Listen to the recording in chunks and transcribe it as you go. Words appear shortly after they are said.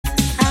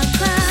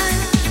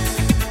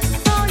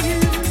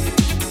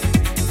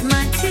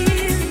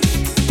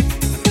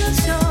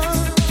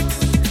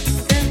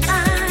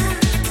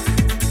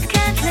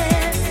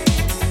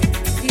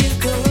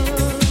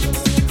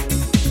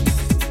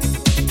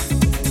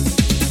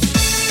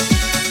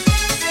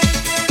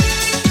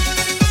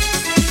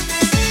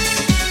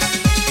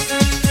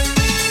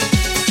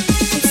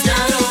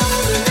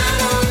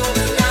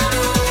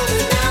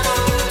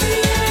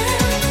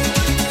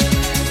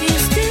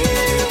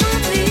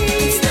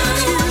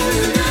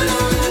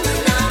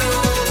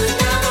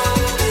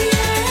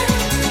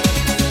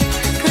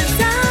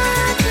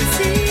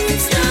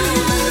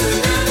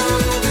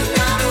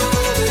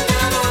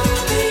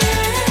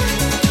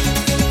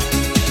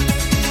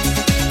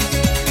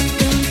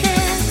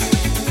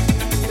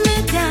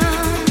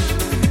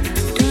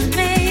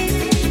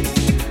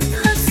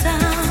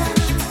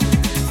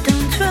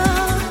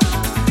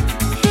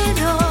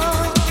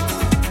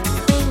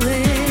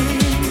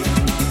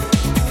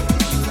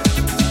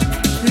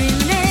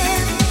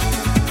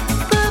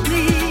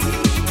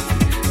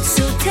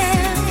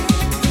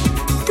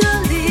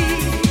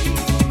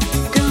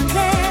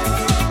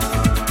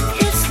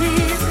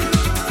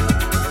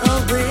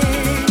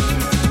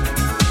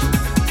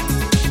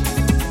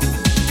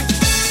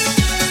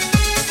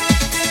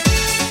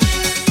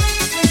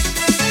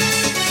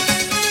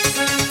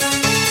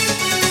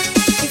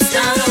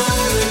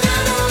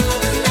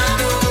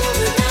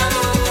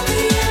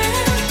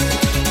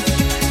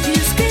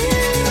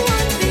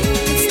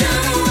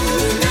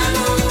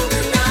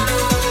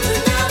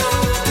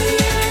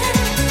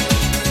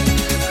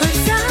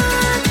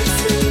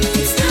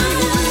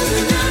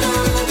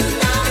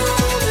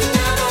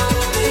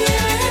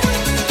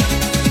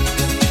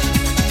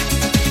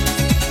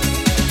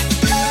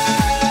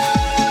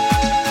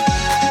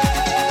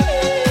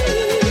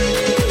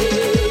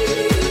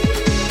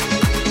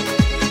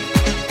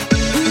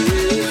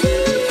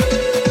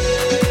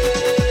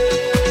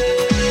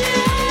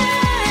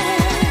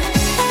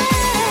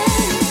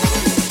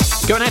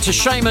out to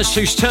Seamus,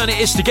 whose turn it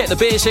is to get the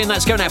beers in.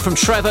 That's going out from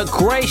Trevor.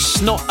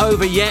 Grace, not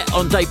over yet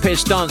on Dave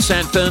Pearce Dance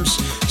Anthems.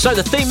 So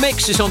the theme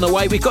mix is on the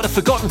way. We've got a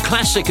forgotten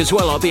classic as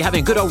well. I'll be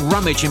having a good old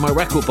rummage in my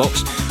record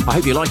box. I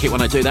hope you like it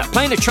when I do that.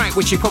 Playing a track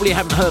which you probably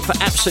haven't heard for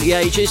absolutely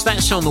ages.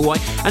 That's on the way.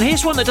 And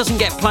here's one that doesn't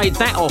get played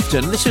that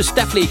often. This was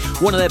definitely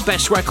one of their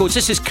best records.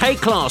 This is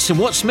K-Class and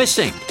What's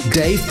Missing.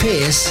 Dave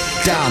Pearce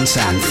Dance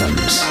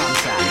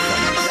Anthems.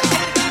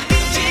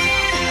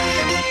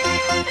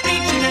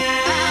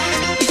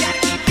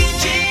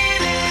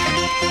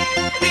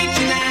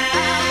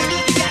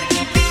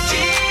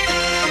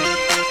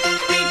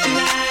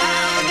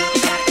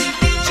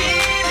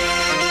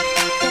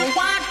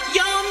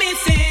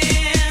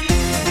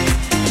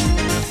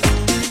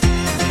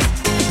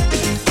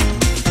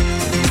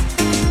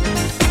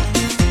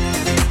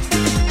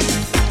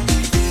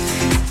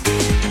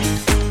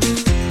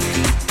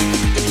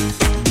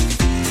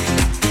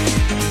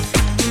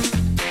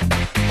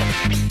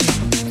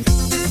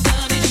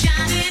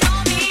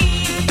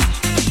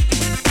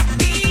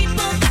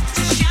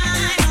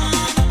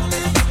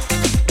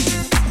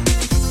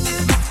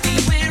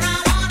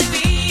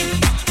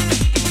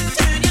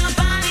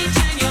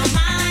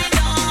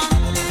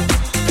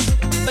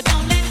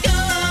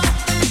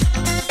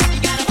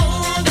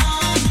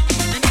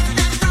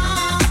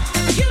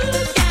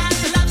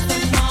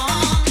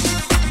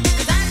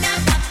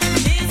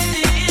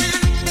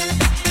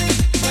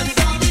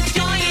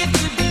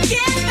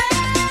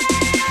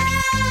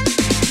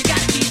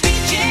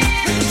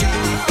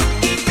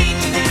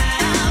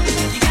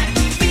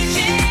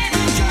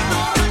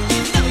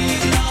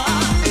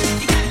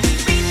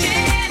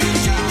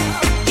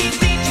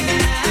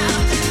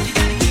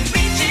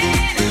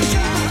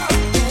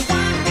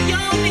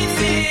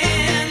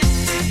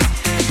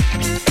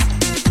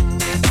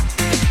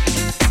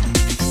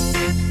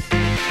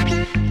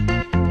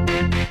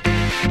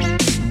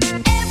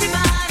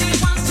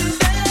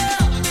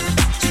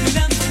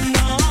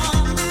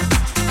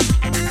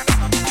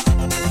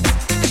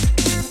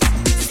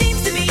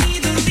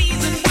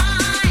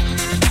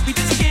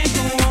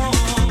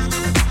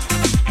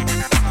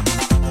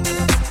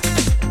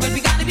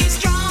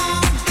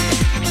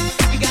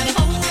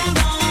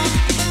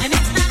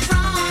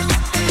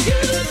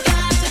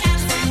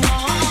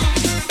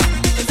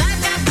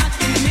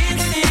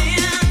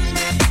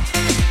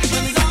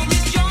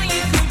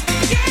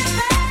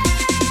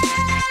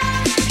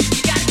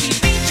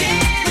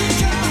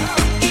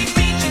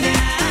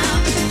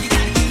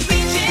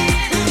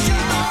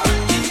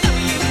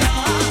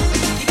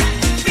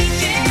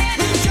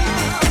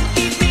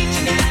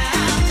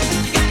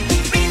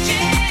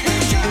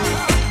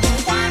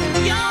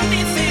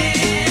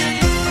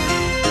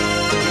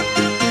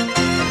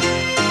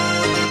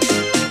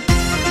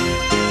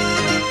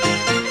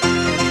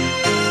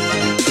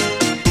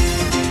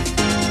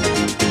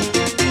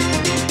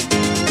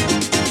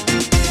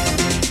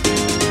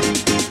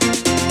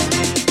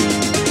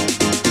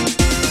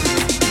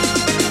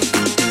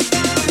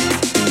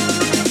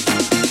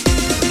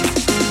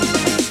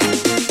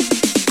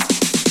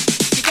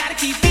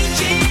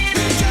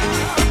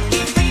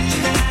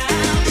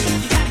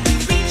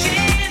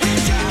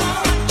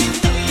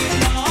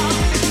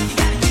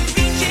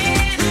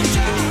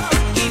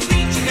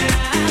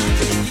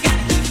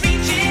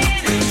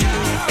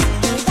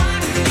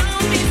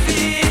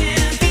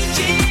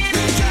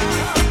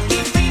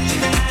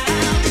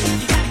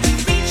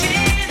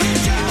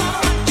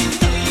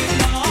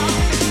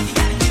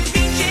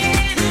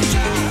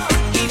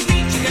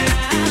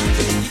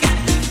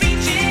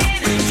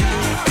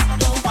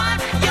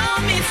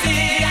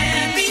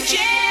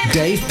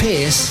 Dave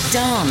Pearce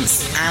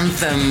Dance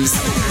Anthems. Was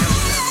there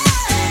ever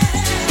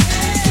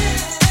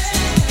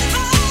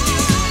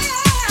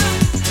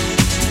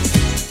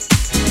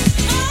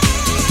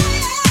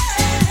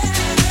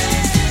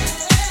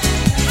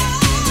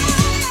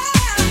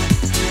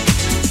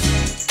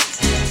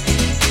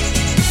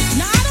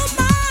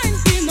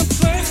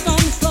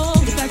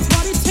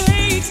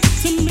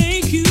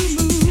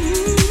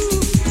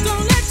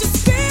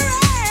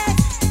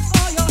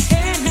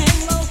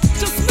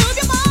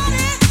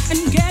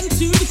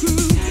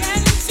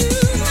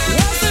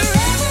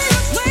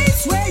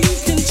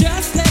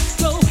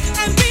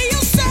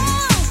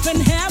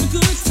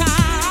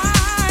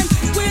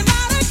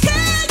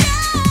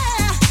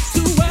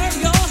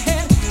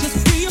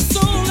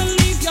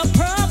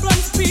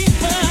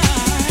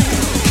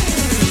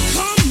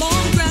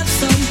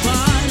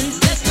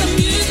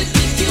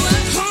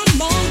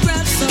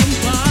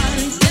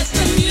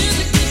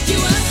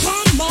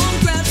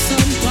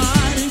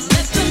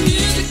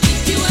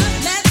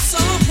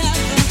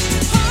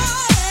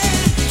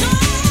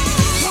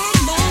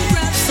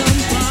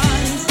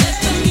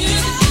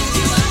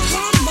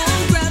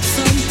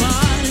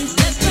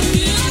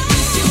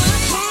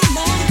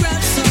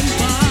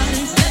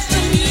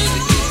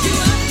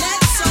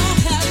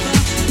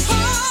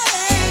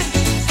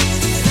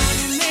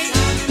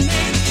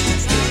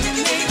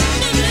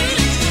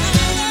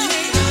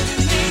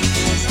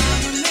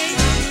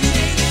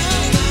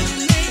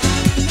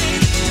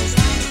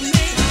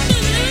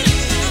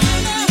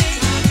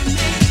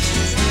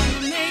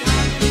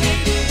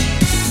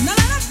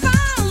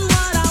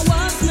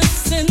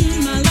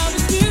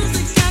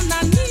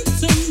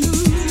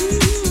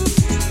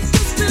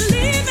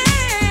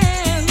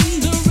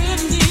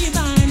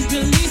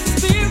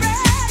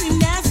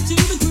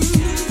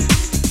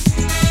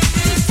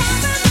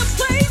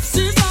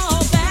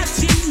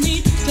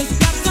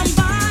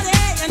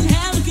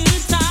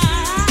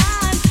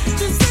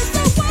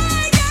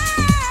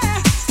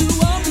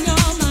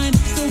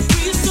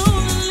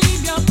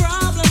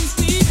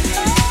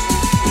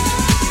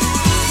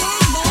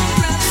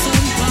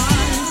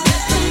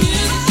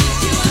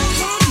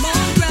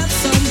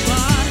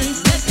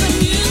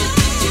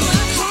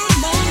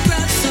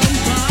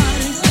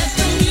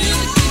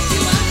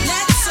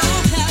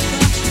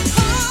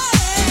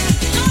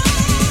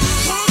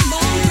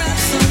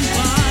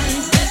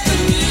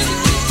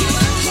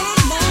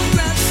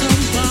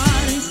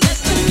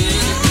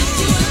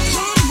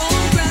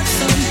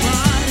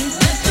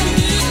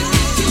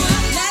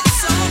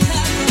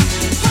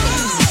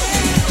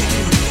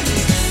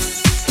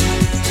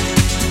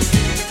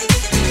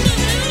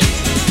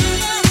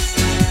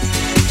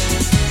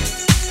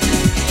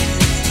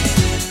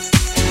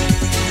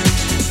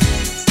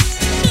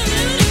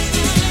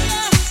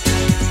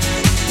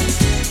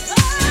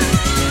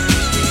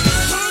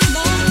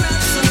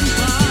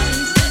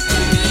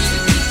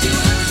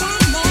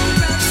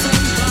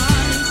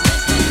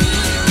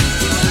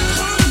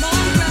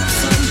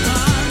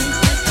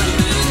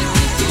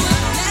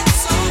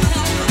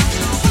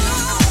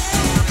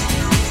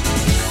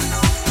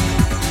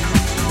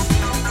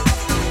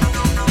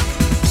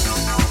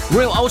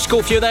Real old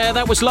school for you there.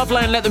 That was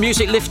Loveland, Let the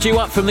Music Lift You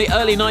Up from the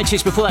early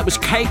 90s. Before that was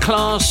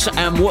K-Class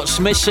and What's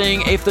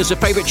Missing. If there's a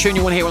favourite tune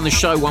you want to hear on the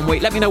show one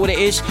week, let me know what it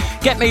is.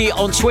 Get me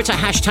on Twitter,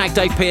 hashtag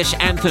Dave Pearce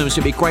Anthems.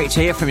 It'd be great to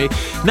hear from you.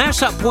 Now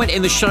it's that point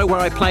in the show where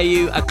I play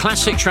you a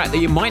classic track that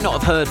you might not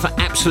have heard for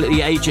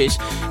absolutely ages.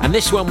 And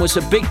this one was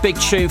a big, big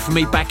tune for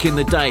me back in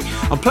the day.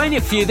 I'm playing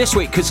it for you this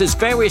week because there's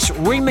various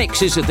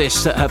remixes of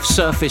this that have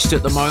surfaced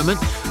at the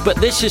moment. But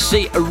this is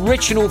the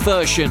original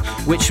version,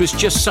 which was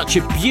just such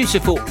a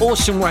beautiful,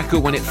 awesome record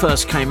when it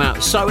first came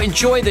out. So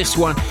enjoy this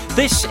one.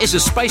 This is the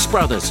Space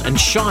Brothers and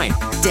Shine.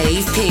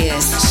 Dave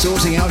Pearce.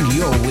 Sorting out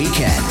your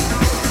weekend.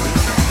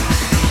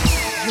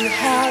 You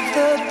have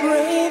the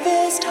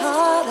bravest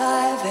heart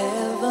I've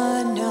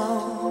ever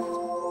known.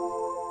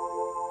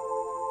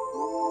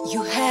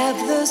 You have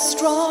the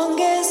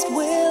strongest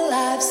will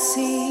I've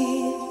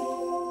seen.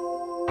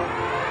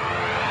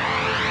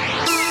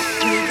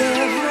 With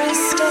every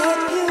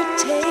step you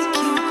take,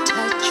 you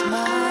touch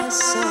my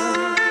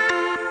soul.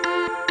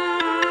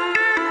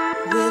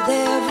 With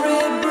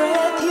every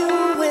breath you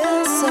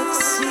will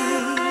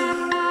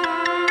succeed.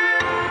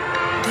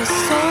 The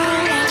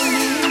soul of an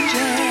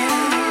angel,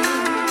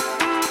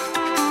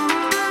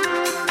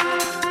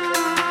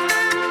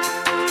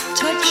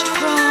 touched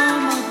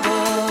from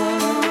above.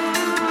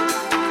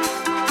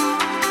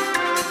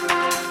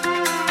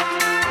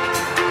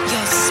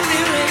 Your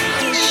spirit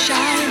is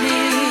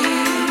shining,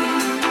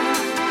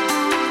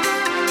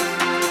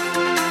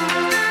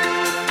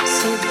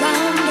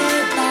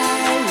 surrounded by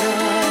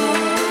love.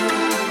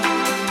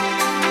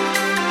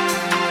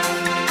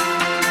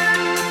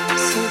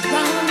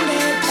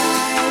 Surrounded by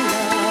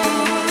love.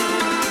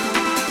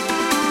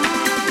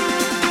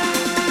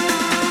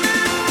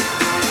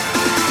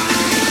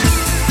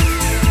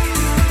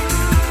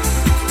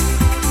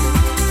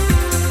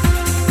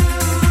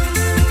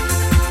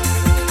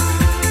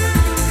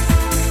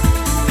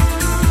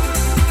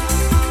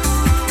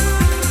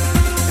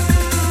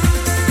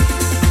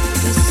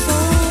 The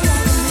soul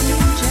of an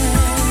angel,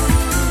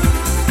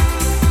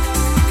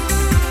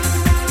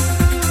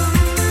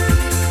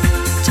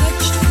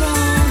 touched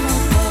from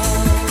above.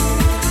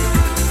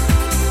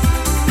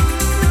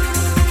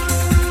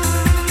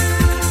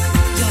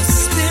 Your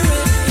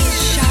spirit is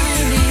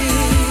shining,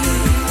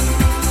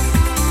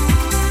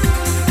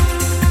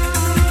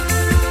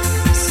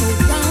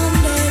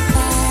 surrounded by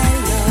love.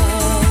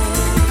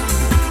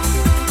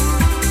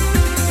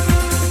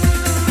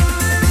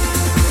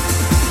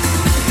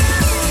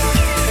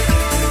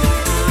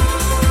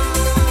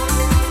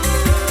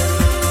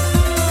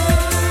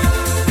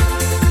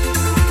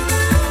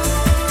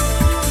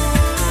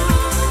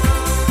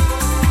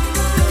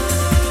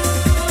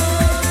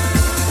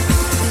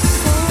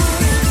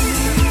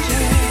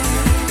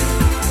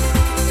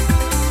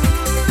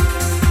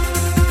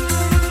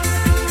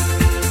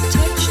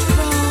 Touched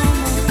from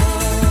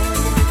above.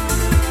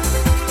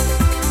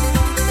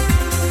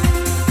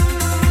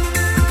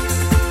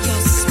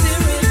 Your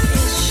spirit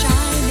is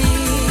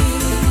shining,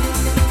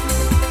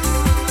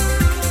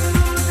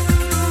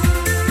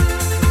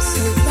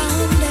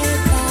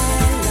 surrounded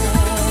by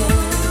love.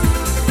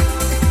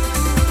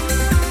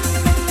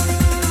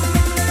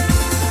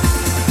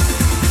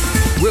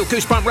 Real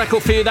goosebump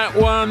record for you, that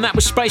one. That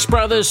was Space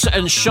Brothers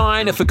and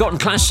Shine, a forgotten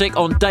classic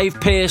on Dave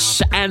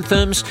Pearce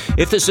Anthems.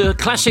 If there's a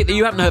classic that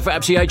you haven't heard for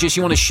absolutely ages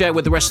you want to share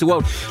with the rest of the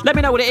world, let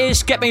me know what it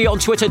is. Get me on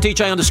Twitter,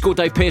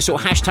 DJ_Dave Pearce or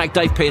hashtag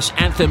Dave Pearce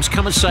Anthems.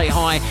 Come and say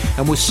hi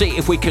and we'll see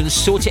if we can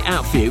sort it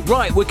out for you.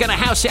 Right, we're going to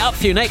house it up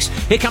for you next.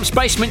 Here comes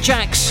Basement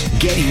Jaxx.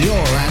 Get your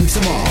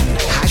anthem on.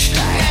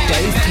 Hashtag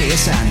Dave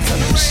Pearce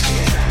Anthems.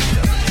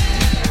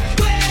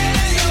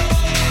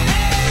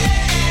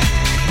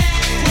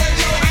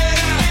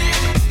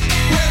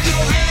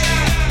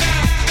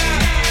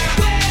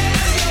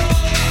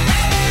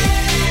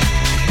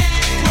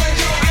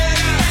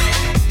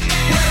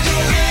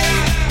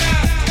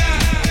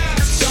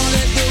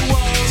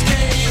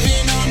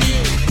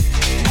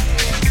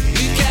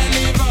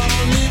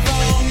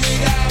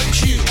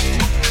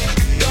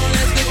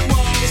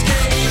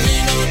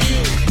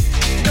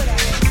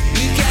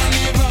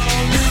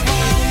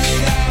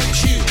 Without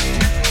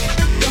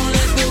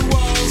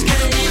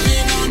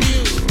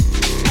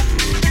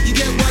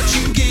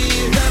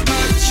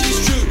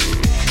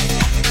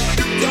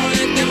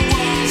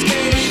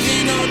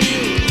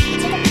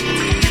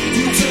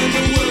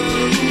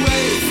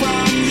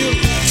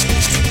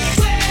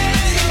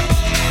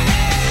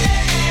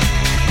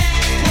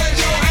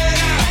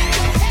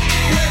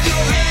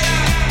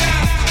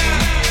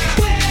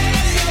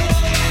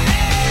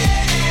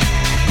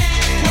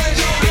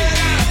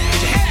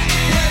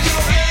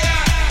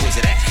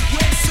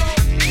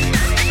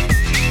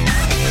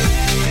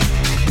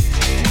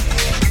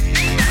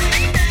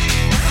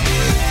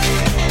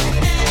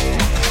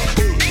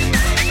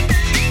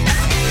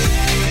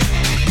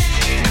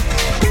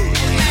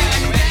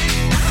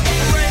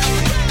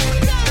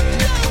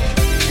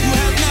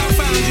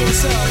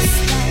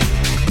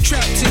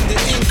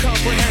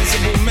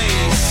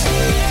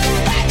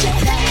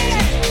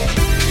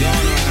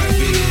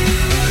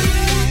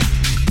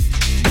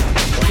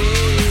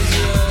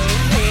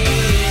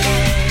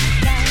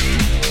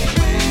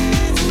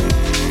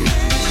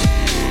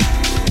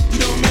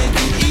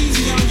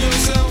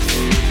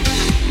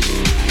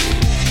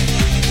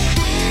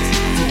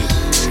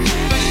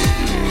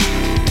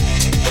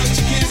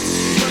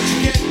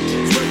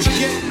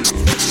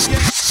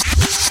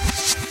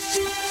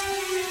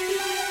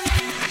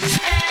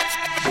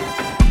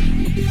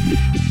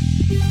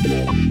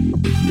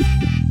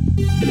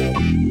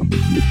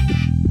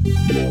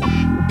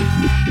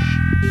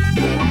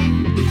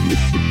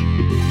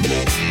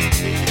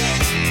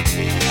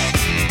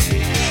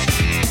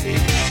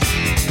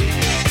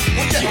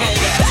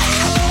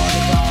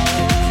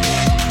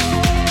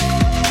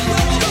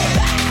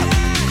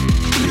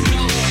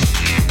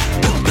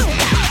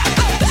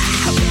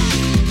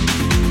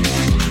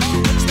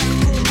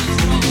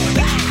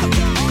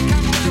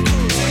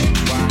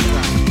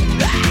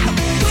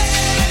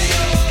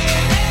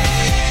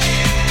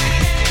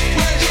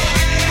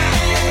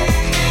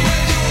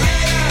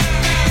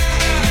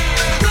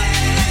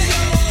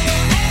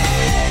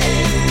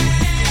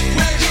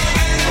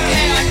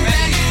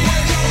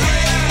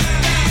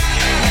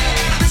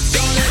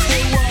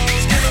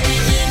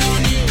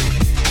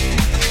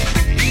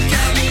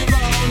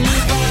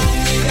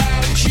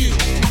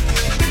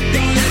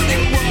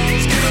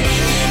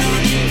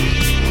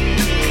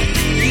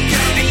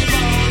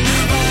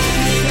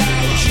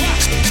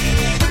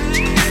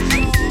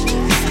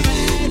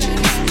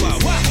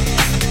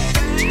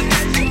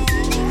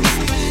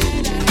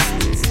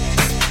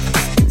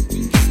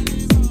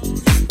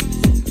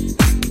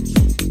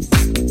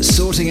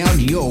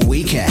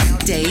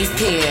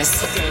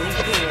Pearce.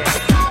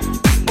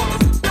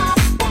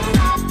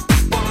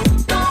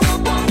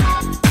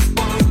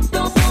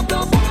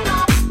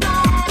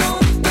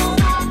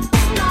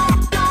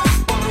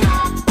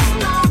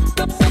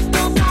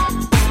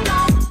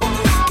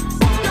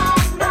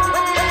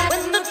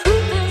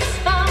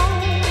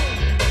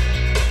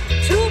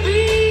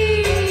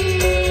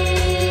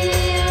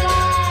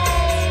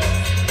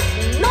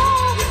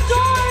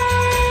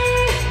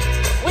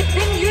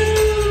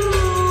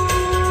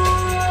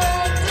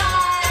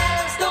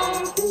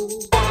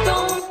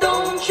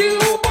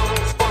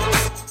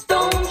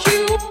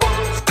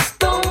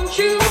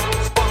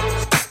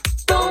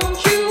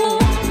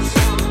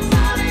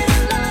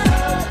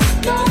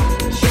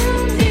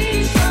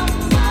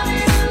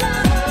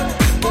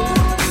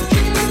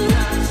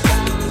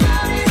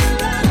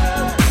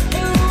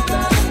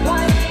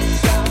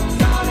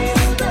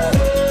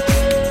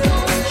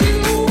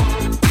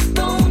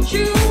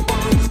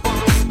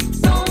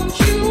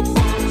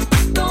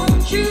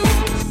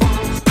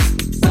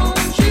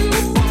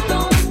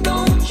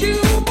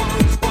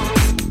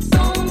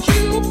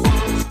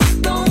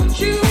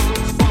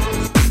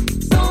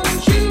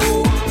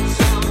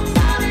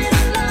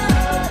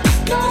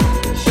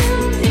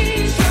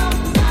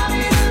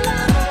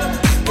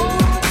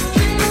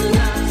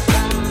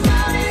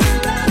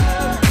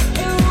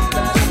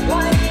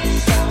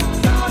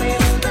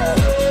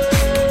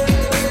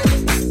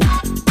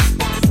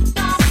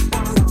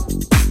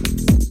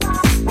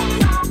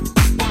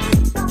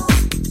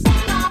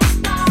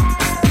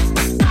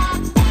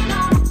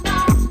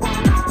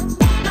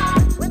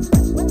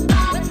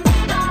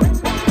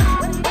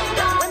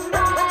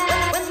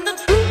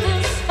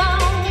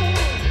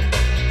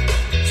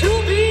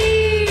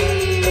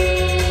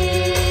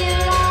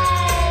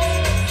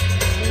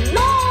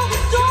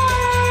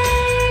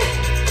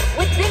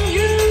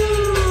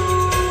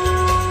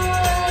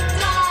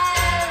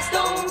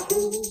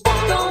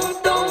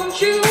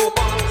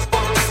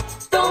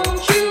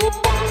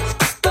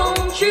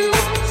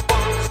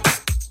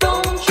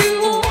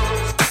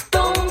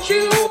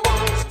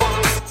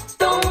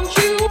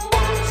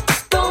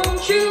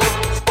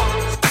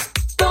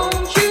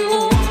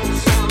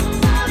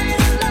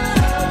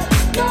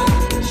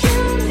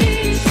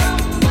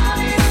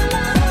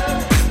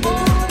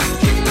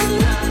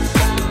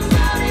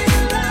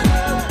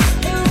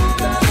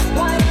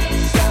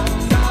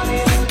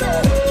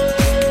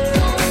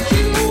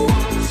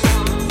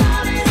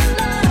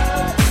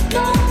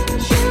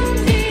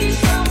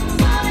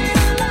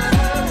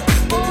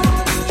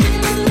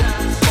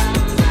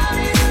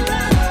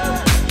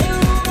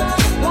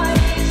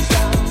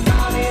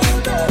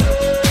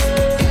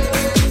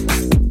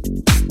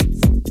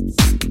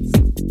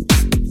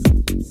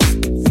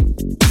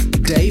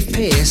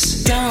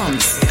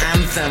 Dance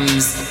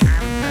Anthems.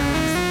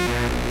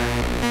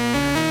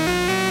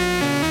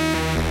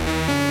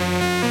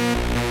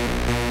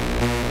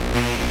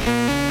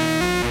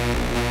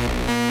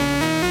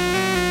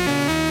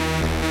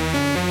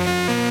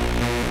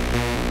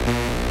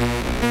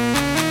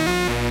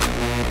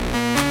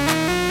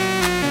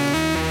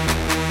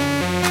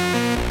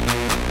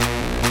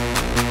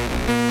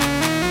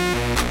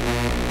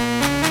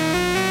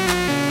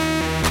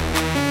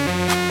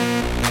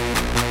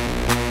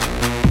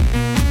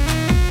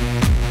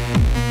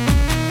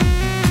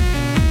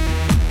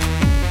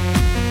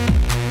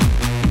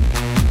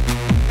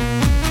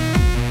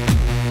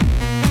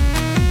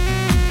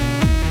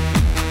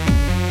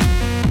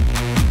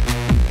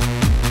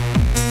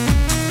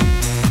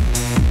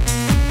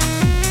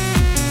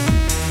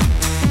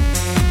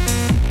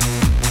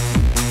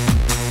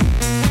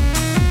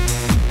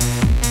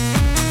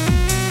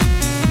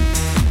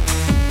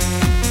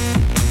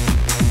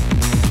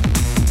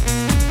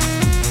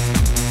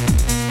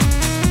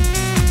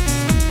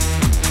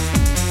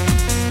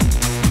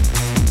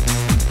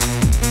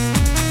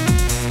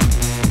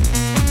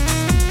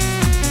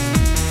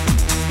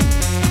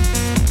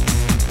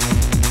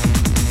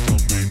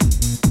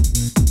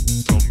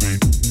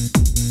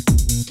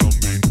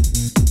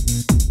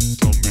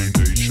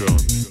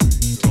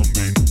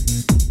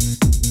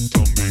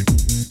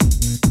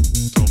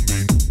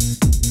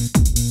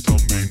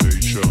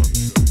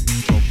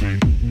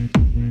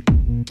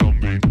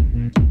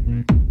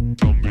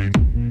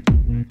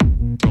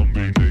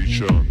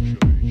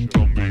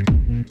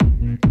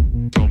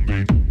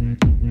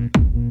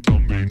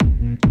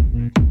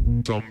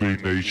 Zombie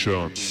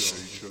Nation.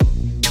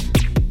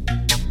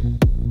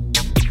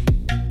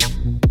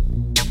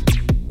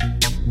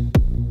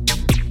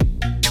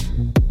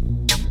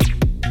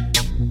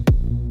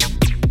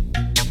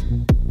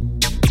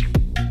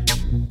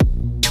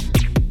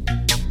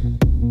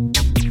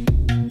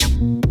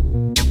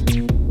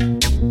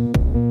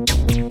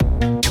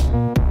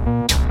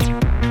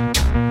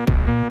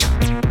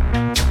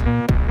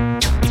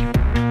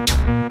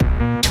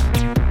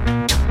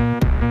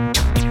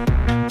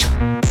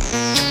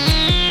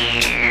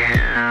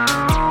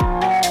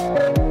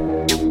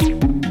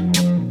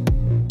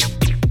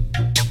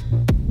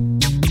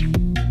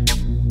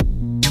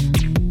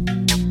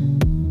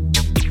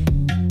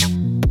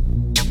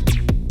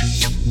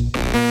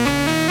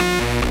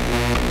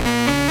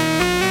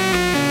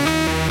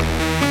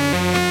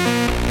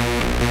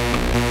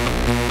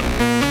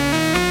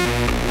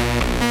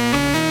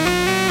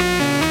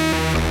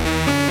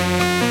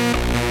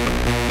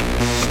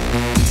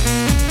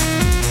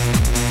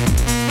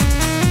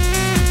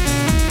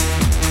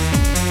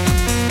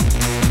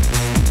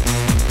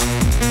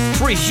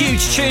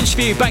 Huge tunes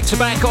for you back to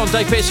back on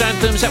Dave Pearce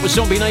Anthems. That was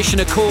Zombie Nation,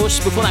 of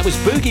course. Before that was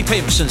Boogie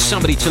Pimps and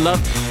Somebody to Love.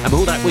 And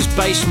before that was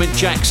Basement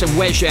Jaxx and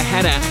Where's Your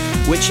Head At,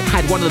 which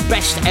had one of the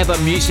best ever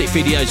music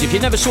videos. If you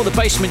never saw the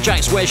Basement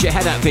Jaxx Where's Your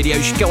Head At video,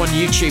 you should go on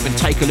YouTube and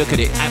take a look at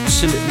it.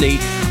 Absolutely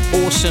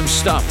awesome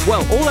stuff.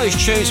 Well, all those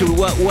tunes will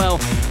work well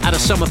at a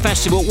summer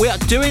festival. We are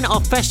doing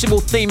our festival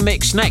theme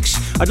mix next.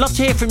 I'd love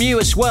to hear from you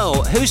as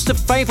well. Who's the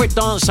favourite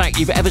dance act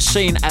you've ever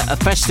seen at a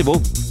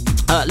festival?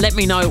 Let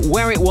me know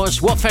where it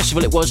was, what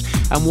festival it was,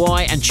 and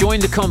why, and join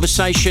the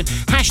conversation.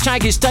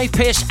 Hashtag is Dave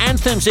Pearce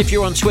Anthems if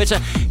you're on Twitter.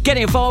 Get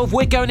involved.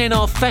 We're going in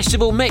our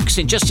festival mix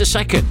in just a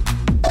second.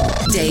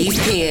 Dave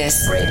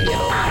Pearce Radio.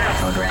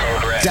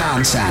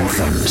 Dance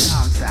Anthems.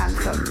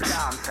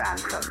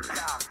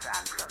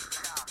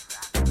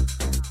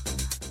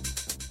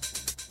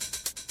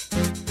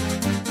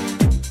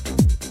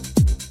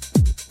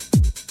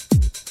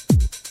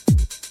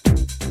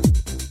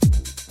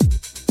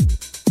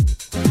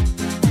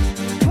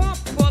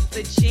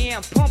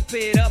 Pump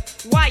it up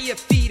while your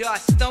feet are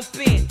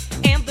stumping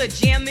and the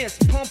jam is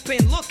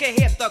pumping. Look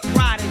ahead, the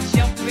crowd is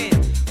jumping.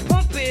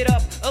 Pump it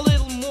up a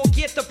little more,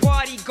 get the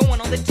party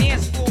going on the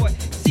dance floor.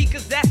 See,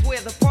 cause that's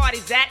where the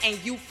party's at, and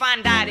you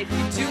find out if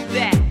you do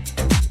that.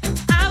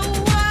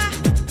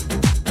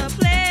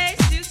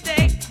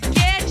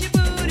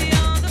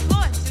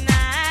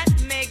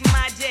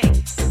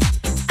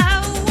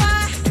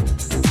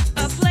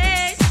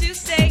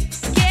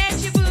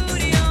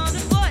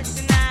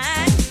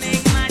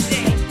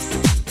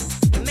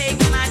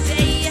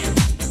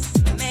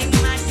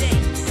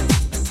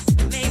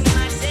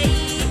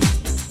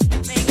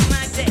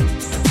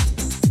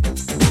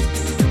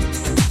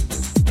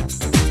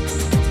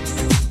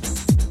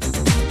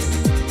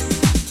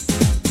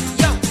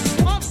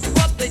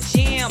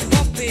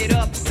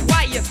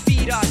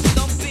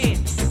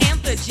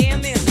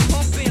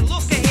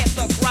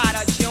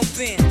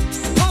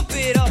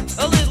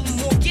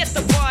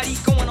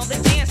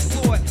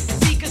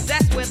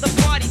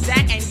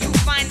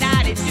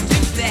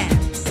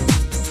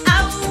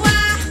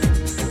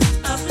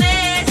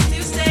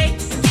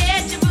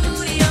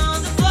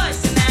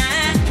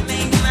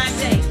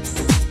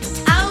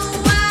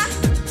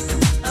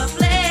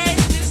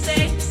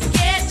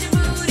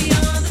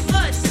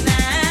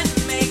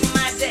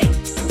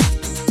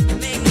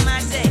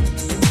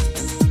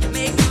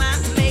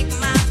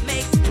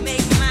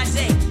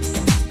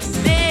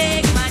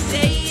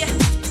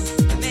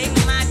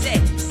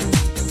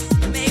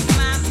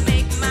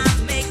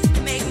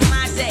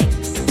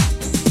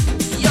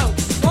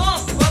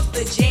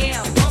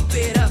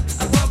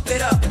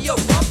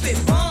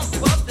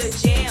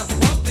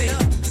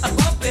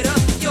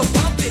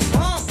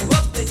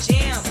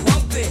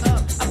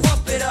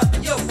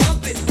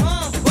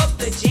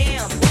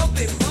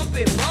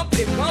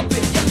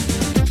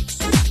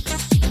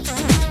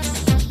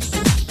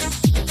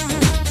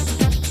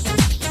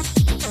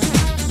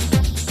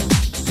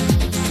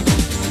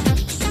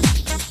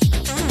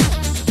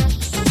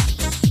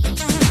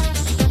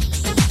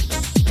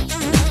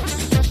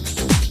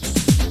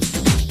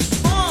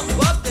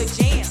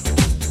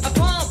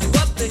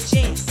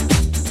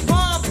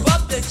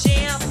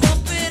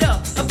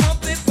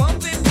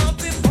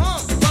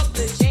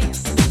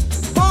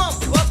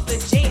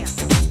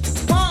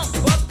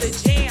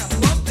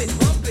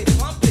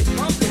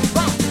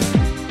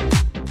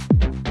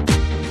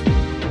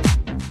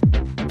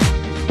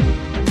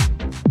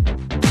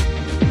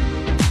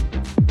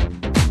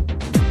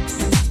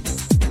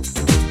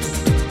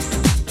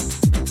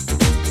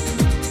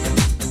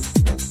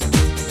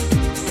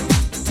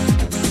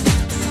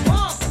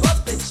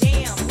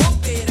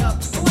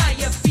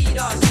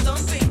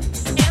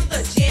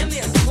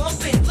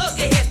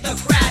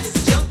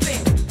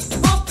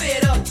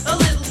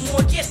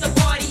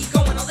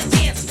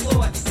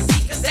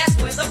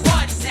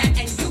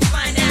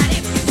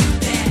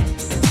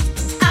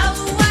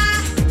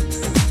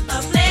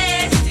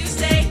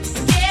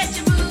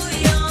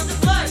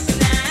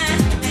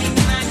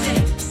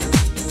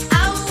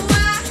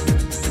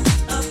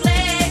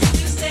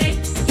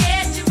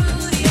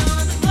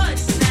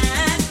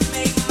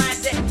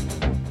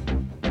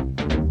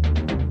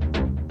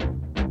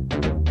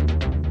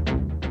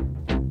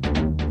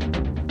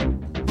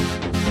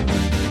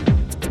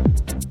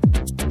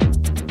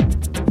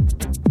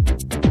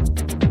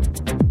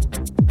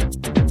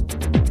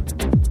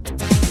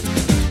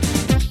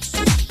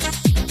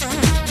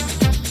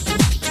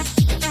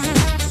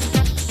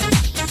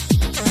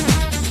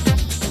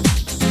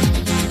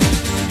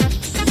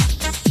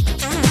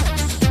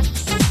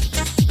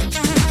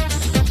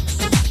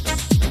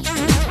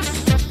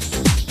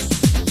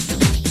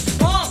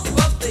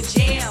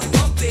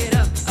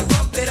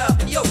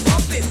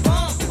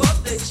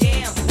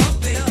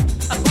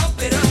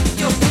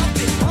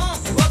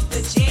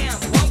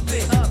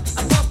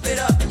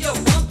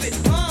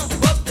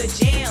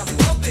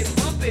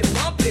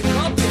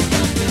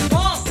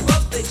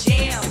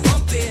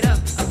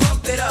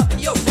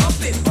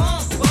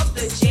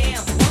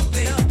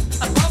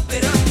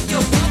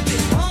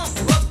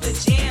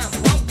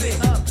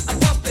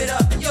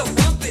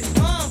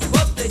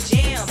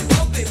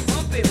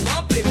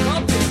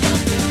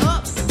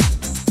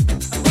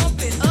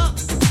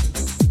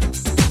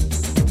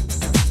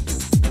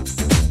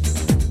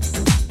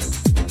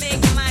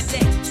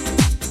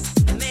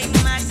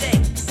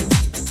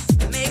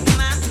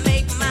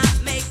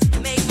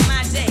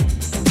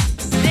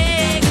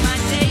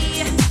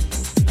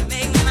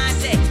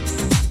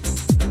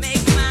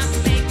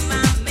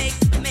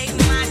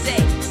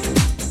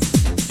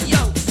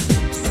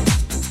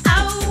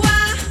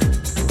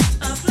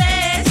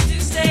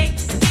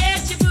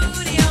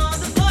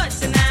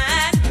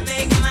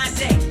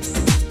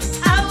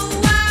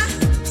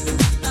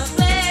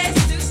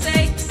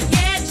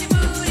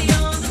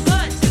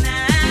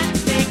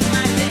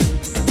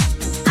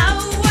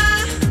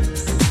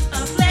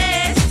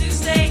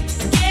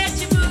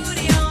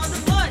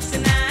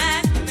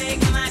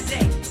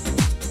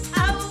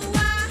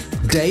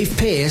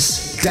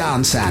 Pearce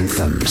Dance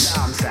Anthems.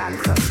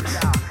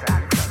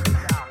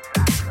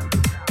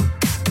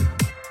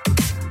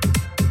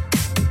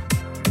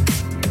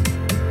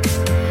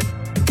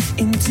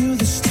 Into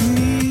the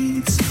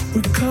streets,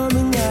 we're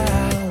coming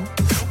out.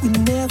 We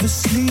never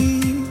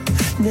sleep,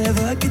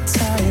 never get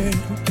tired.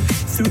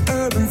 Through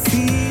urban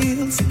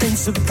fields and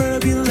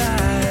suburban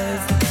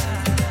life.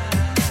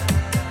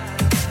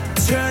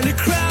 Turn the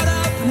crowd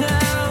up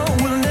now,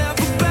 we'll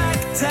never back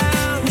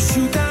down.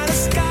 Shoot down the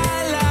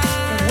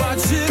skyline,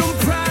 watch it on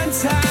prime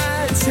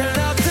time. Turn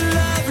up the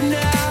love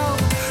now,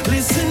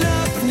 listen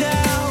up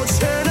now.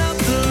 Turn up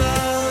the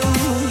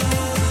love.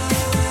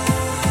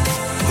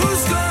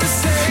 Who's gonna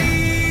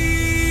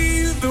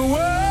save the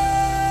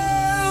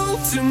world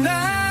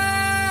tonight?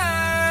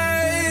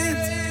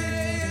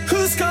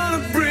 Who's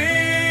gonna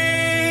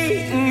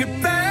bring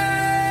it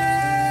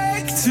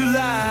back to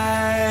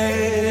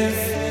life?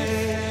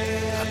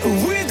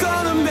 We're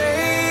gonna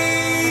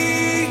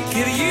make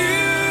it,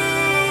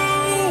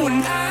 you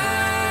and I.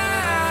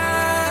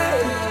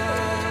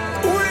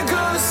 We're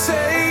gonna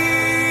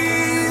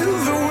save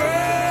the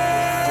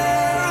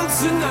world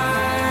tonight.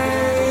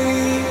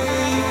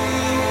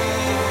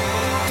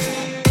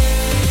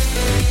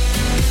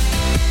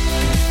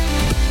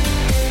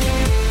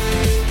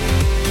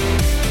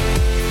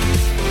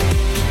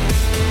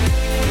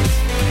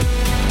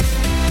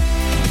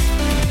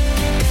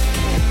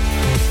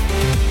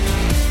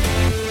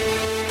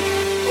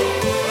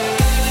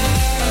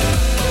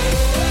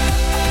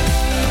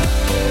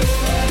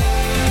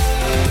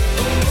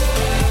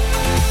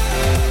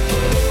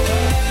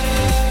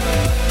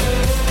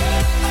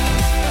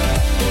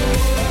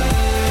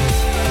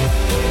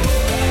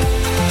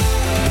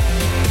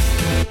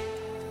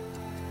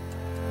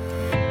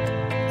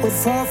 We're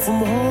far from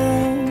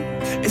home,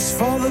 it's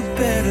for the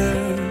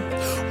better.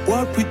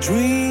 What we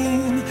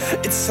dream,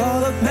 it's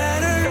all that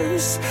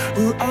matters.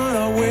 We're on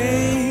our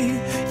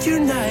way,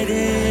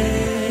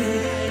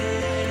 united.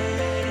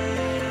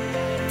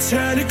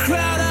 Turn the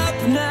crowd up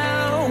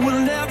now, we'll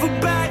never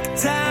back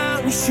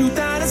down. Shoot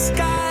down the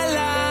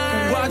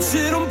skyline, watch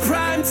it on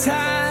prime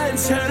time.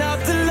 Turn up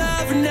the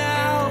love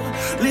now,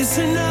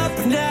 listen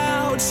up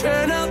now.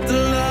 Turn up the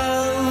love.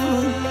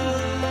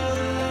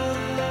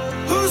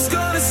 Who's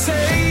gonna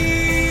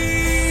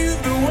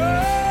save the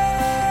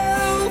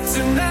world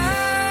tonight?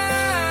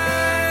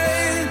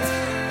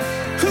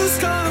 Who's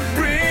gonna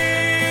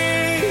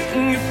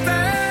bring it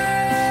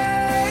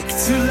back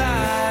to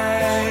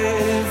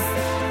life?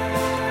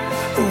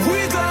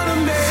 We're gonna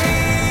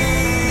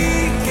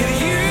make it,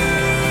 you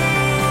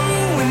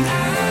and I.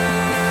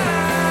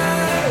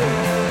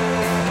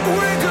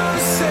 We're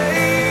gonna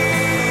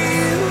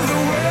save the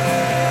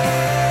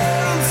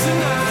world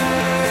tonight.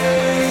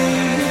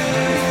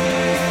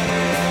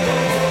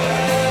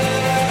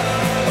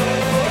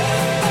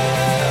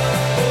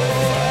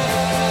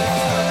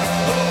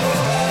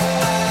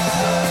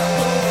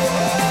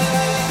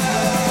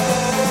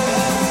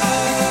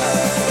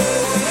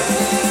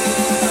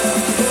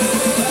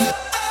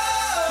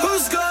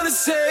 Who's gonna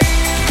say?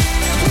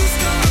 Who's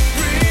gonna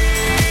bring?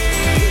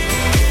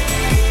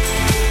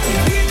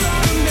 We're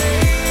gonna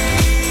make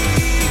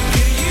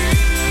it, you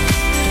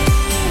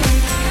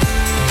and I.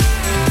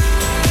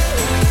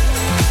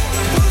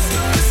 Who's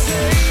gonna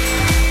say?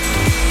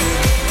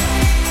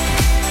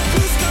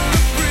 Who's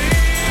gonna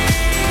bring?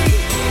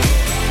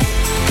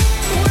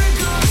 We're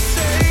gonna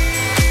save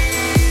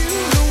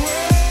the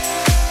world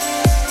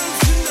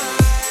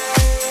tonight.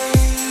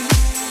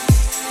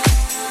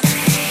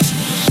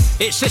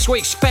 It's this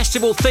week's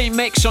festival theme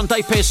mix on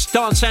Dave Pearce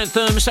Dance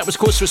Anthems. That was,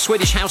 of course, for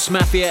Swedish House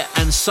Mafia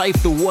and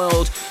Save the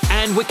World.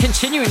 And we're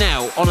continuing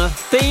now on a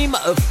theme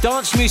of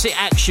dance music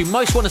acts you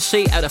most want to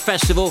see at a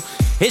festival.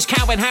 Here's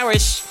Calvin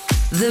Harris.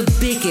 The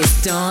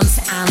biggest dance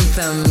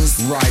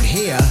anthems Right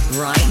here.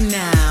 right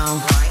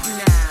now.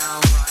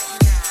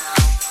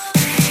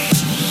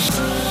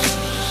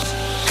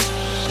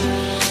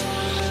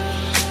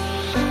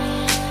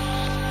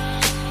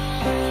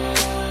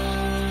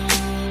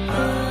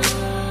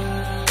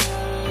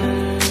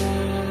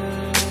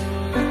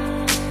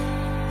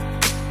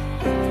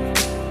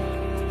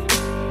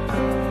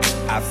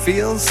 I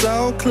feel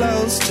so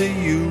close to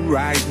you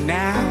right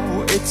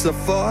now, it's a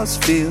force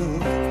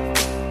field.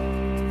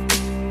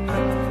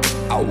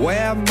 I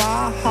wear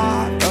my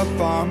heart up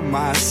on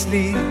my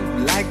sleeve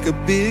like a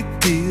big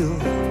deal.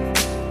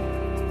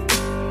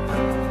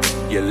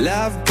 Your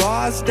love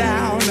pours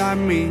down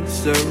on me,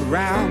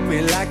 surround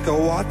me like a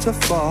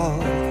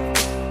waterfall.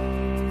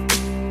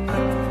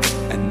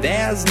 And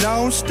there's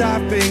no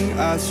stopping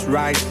us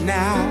right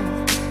now.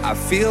 I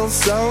feel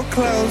so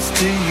close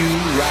to you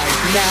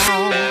right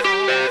now.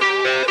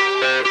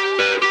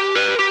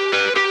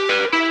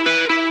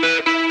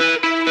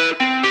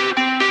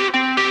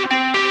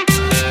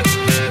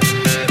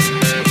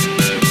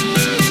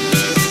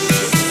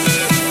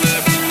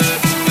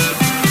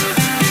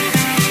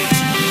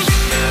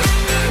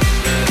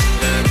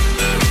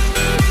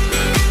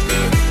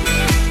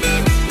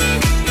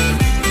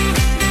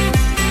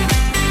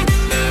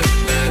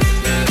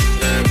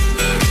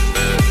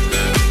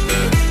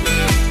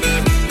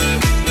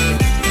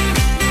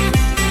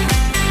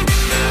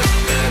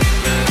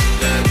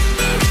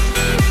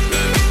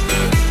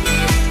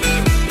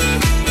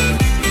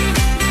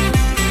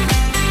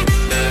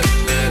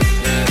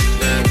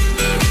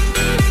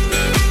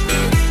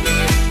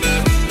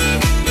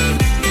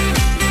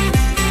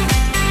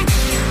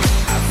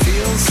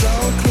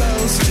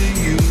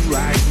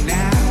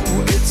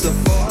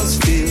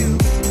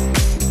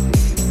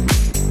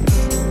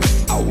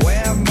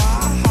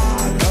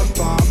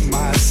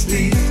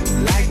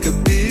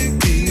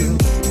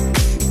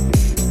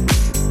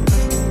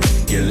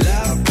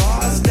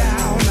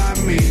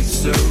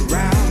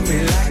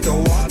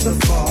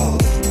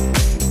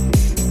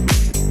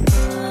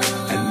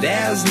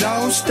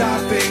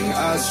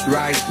 us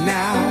right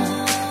now.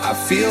 I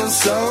feel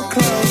so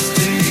close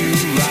to you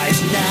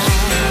right now.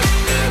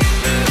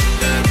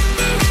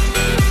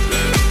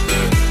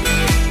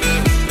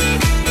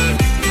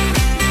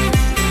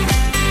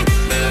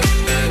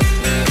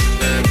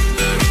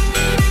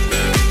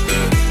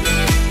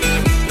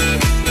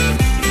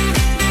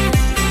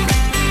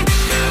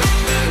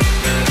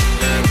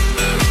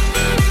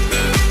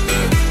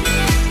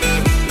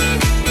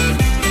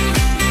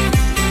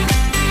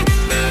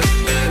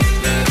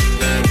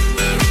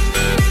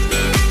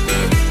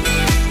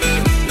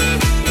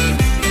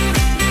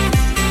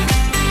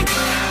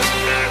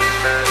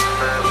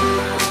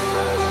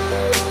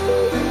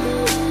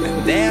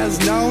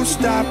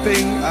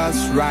 Stopping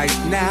us right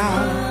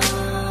now.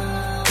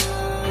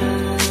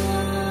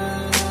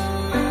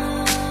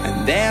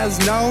 And there's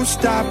no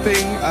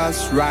stopping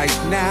us right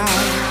now.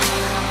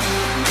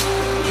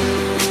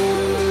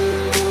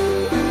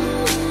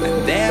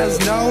 And there's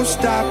no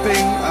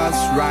stopping us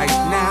right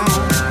now.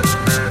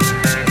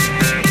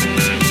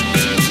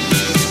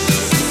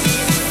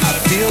 I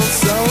feel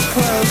so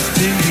close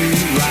to you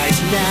right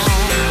now.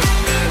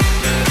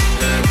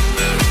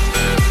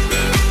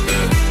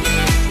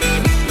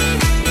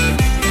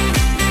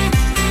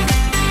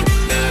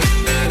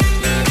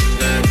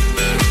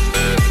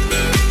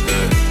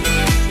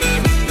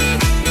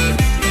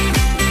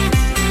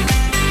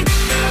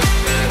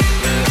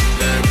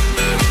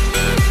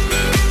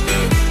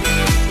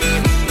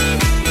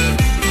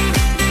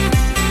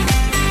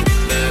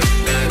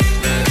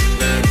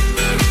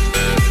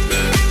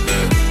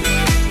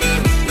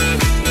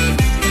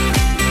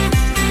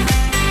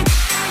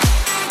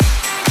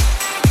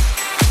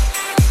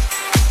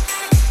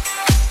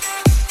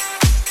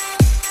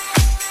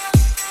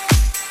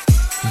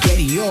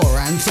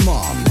 Anthem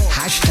on.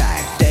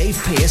 Hashtag Dave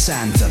Pearce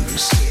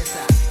Anthems.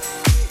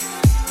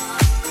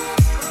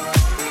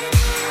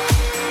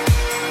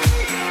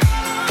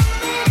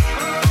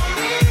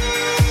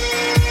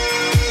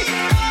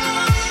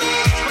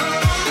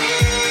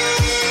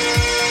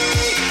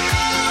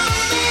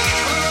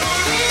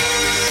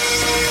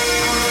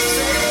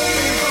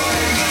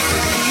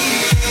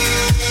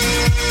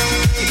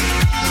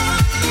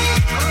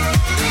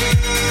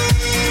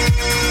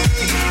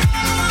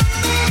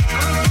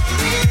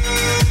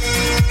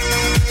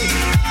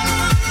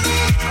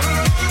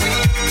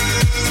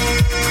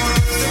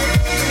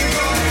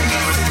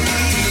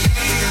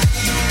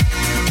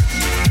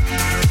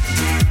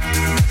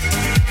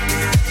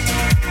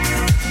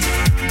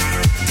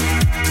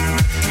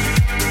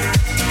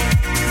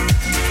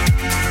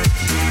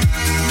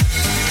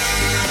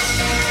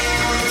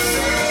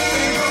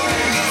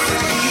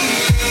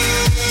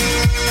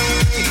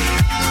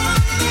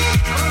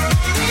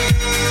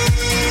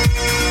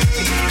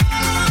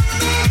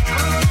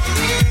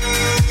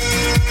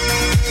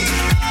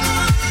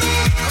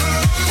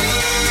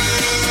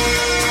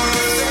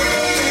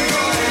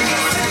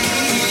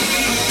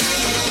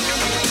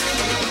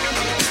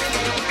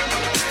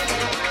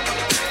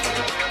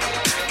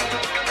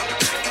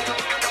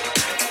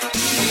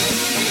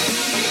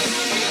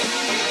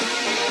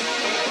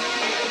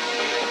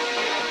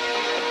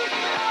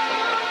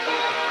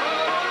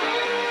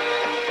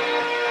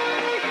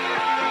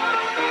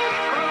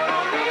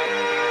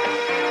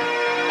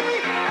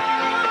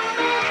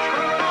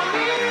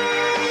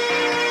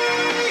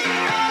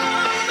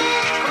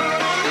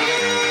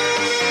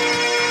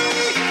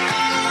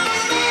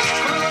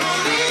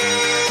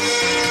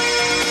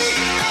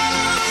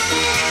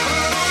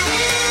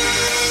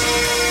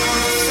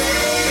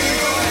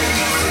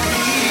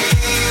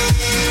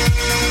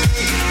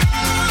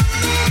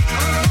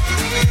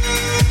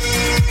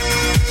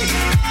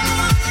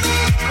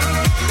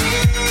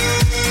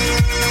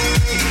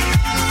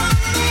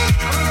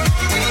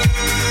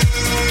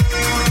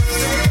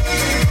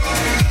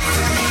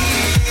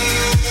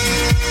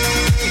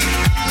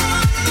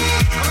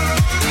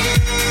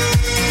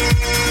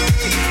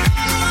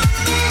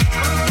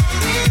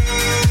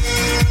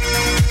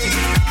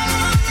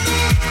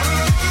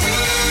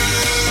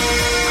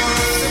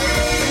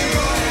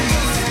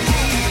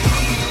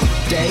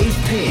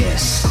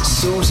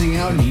 Sorting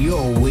out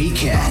your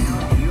weekend.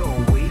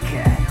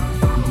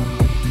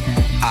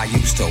 I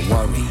used to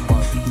worry,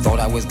 thought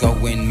I was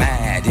going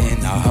mad in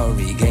a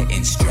hurry,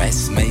 getting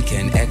stressed,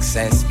 making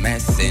excess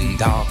mess in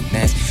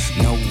darkness.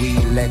 No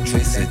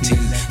electricity,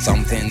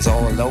 something's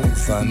all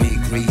over me,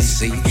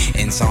 greasy.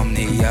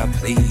 Insomnia,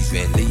 please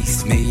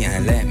release me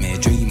and let me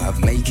dream of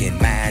making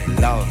mad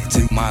love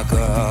to my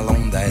girl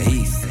on the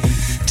heath.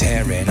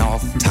 Tearing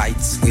off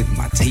tights with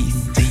my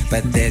teeth,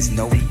 but there's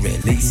no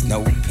release,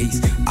 no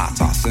peace. I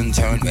toss and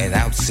turn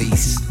without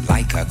cease,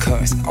 like a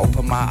curse.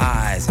 Open my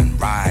eyes and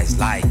rise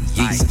like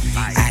yeast.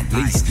 At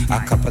least a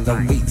couple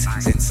of weeks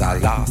since I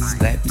last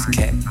slept,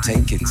 kept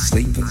taking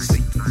sleepers,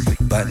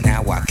 but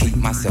now I keep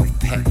myself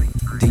pet.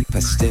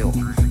 Deeper still,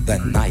 the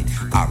night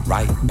I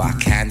write by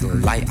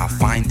candlelight, I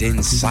find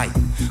insight,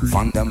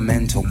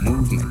 fundamental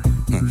movement.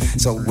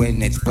 So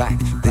when it's black,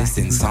 this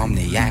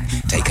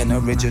insomniac, take an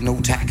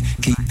original tack,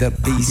 keep the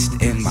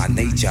beast in my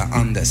nature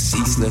under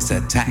ceaseless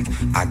attack.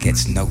 I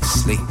get no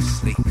sleep.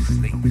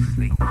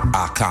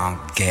 I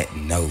can't get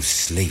no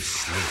sleep.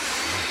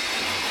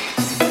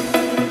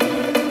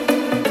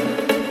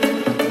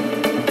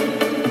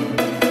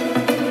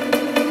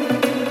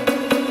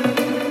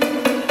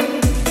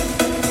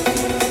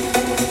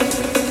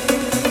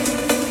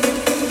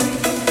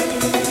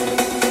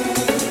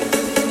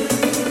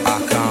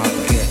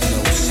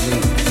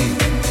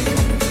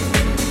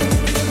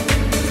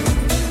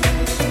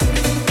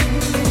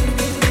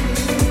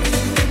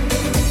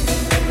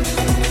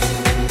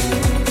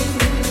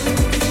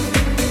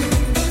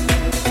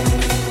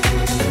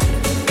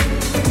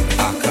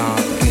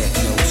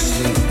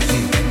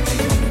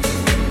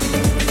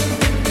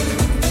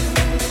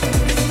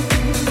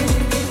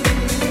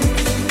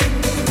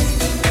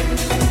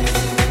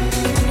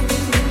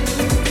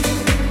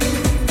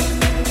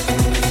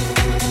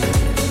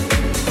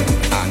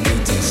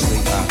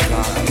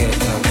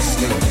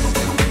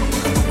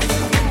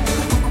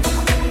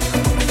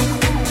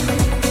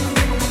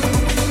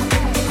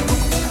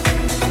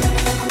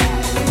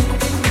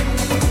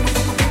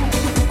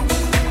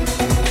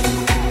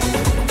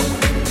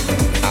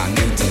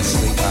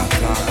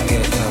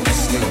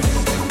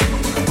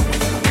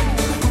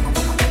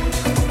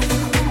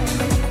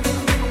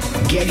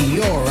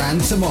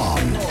 Anthem on.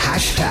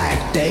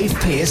 Hashtag Dave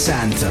Pearce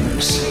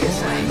Anthems.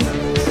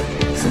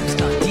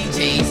 Superstar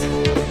DJs.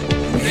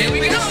 Here we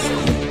go.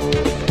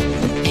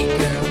 Hey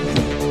girls,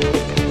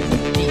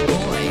 hey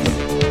boys.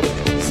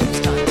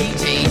 Superstar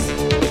DJs.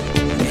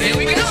 Here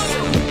we go.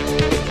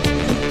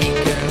 Hey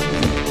girls,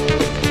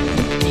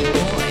 hey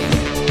boys.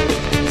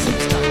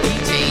 Superstar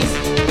DJs.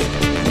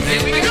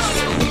 Here we go.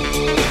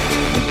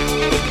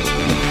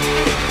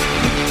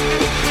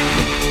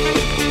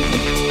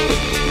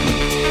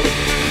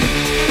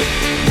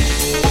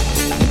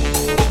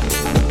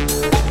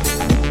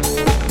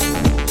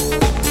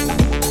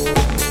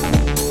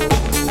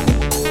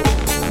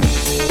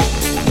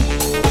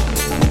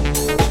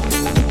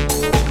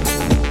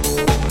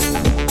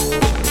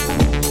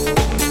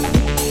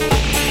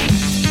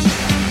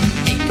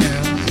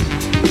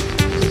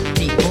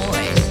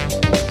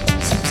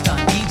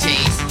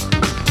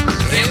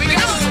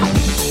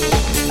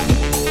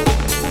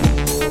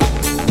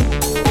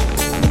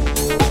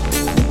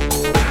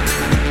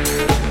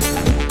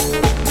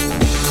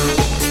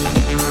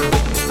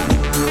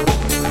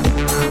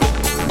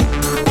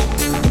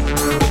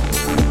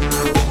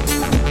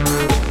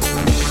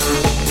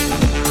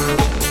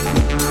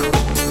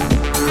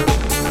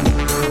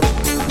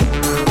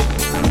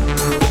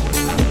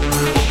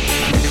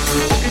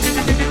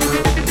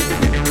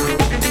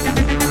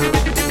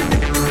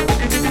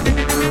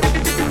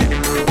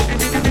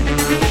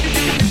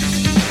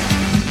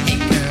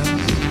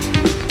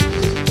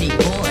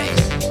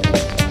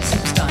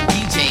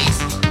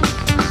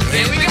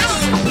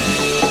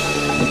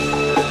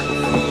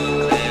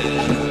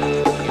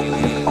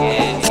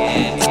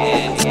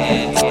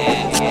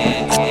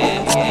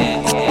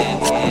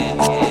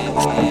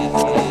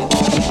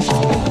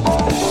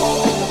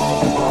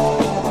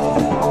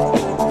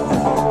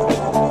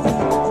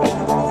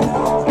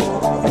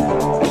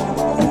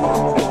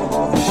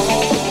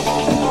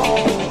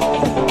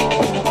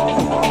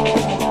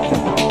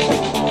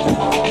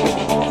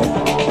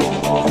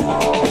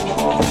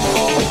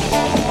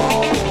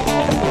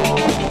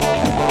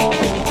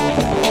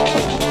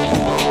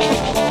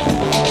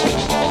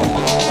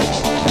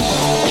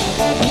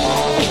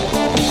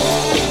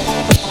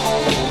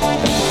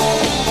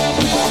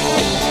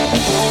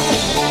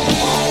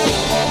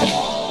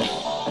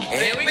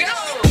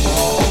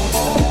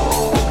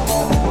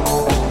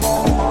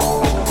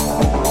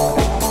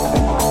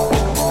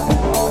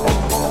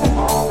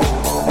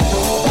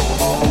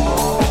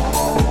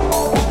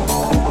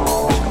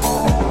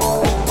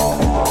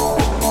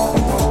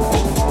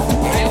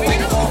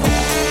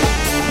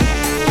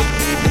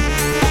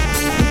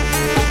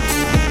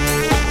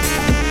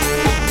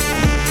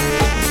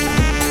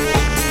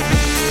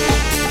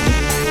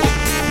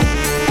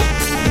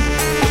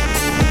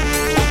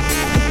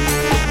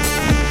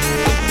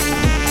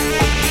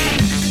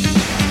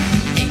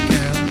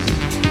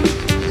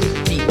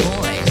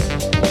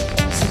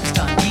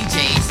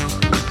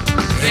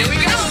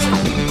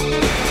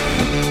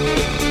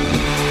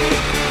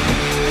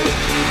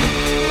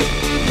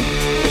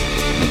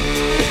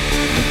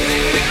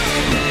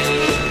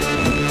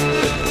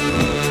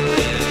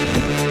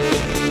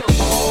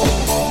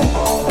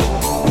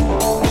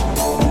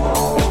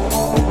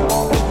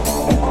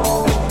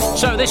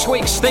 This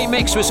week's theme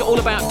mix was all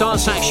about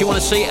dance acts you want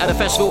to see at a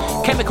festival.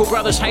 Chemical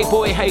Brothers, Hey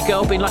Boy, Hey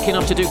Girl. Been lucky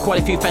enough to do quite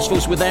a few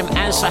festivals with them,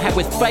 as I have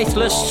with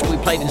Faithless. We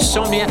played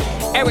Insomnia.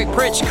 Eric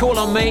Pritz, Call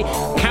on Me.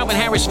 Calvin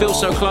Harris, Feel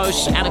So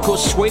Close. And of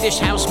course, Swedish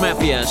House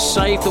Mafia,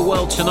 Save the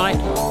World Tonight.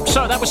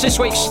 So that was this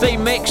week's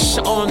theme mix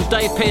on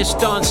Dave Pearce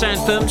Dance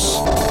Anthems.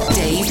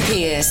 Dave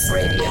Pearce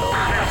Radio.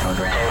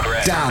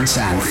 Dance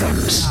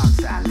Anthems.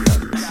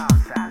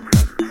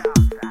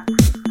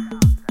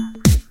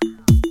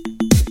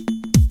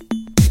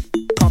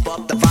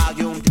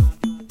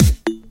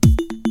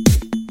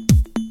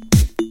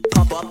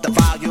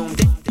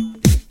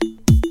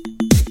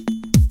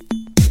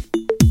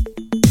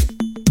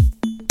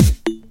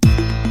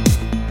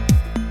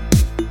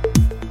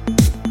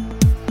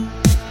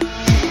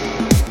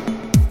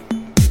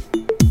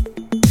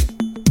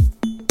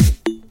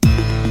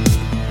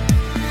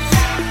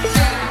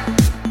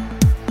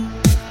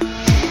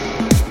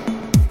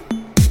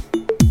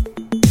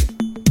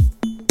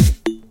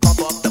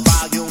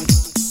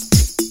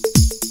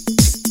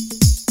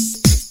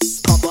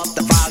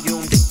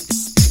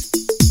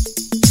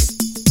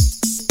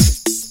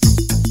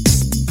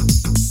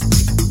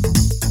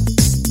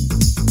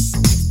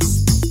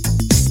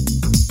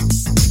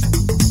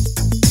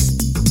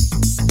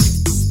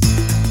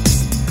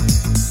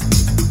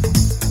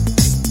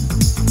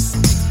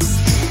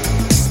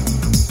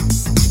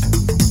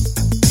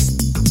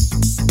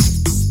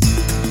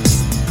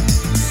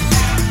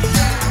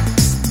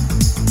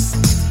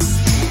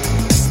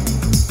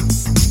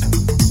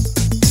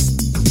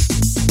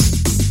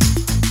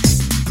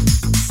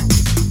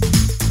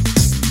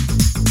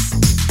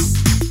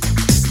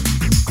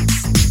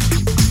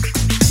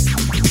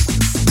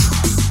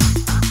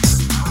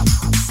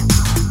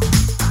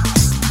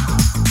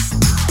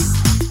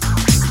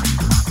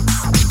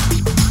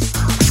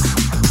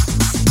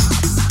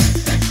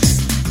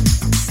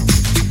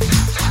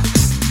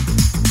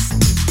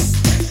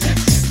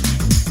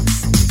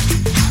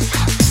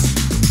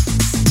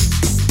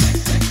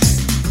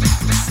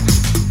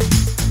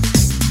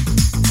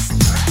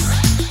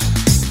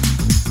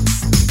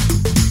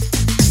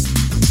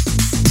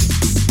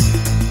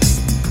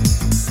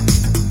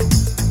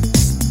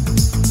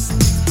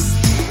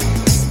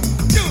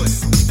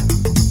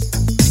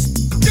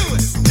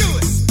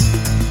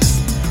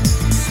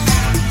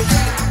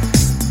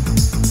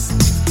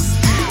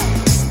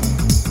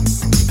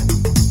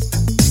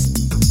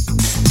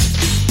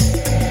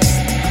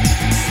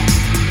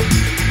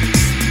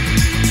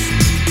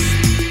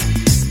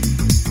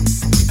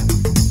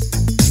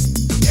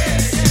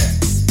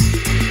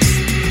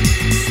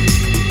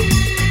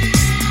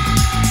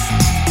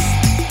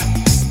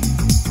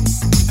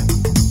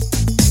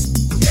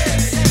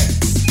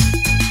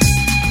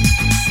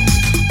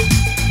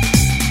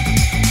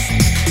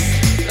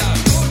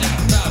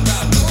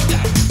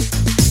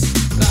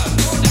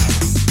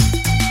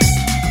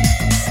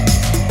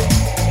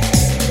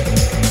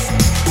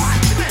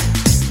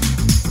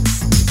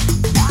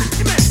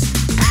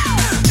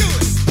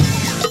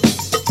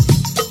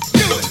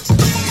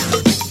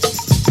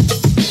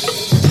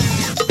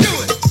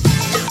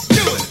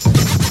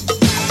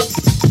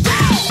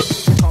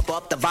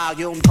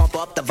 volume, pump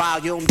up the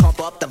volume, pump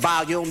up the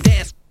volume,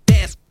 dance,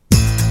 dance.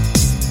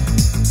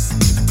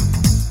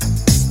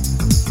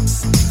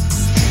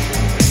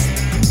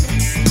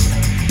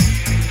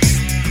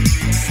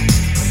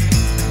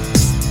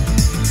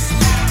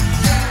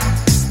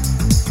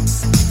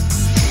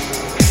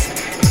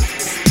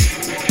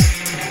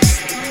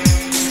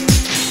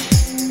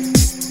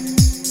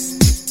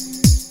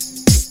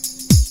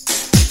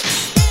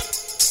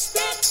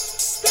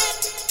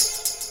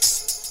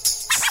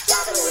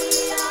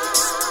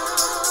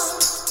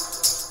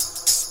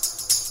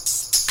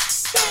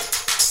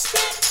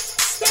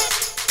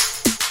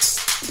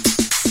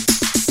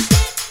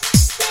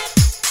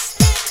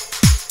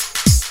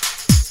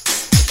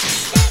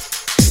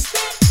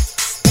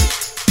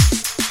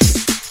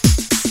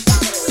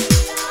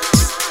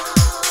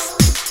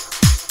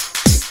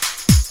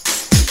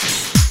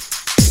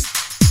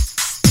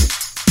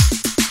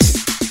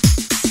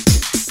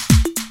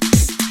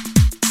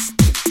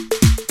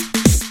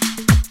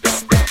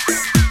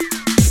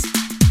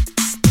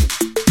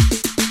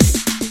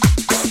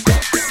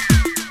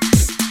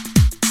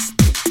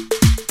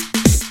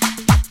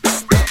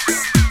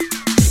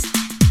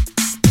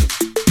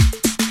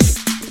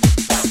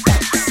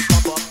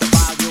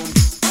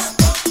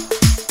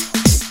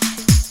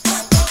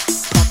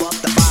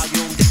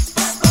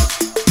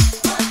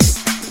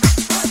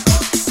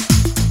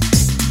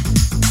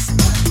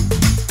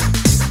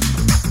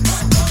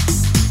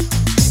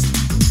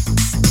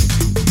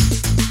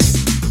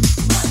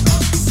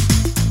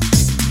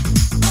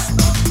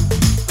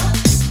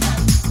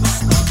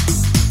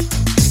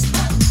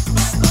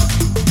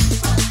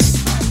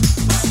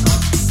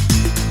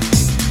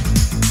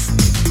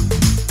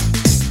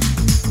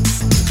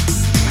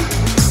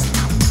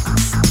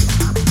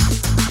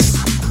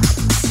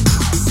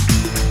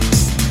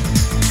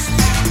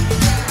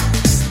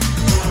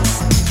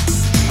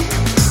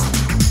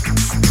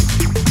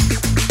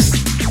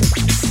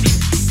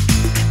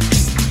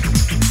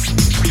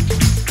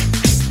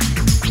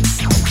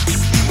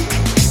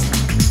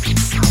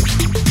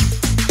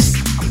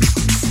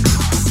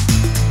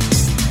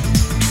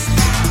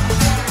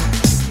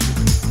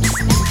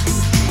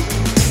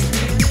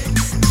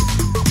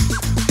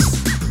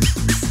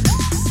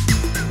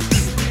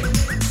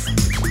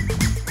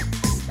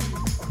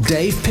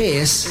 Dave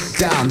Pearce,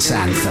 Dance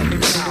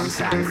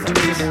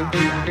Anthems.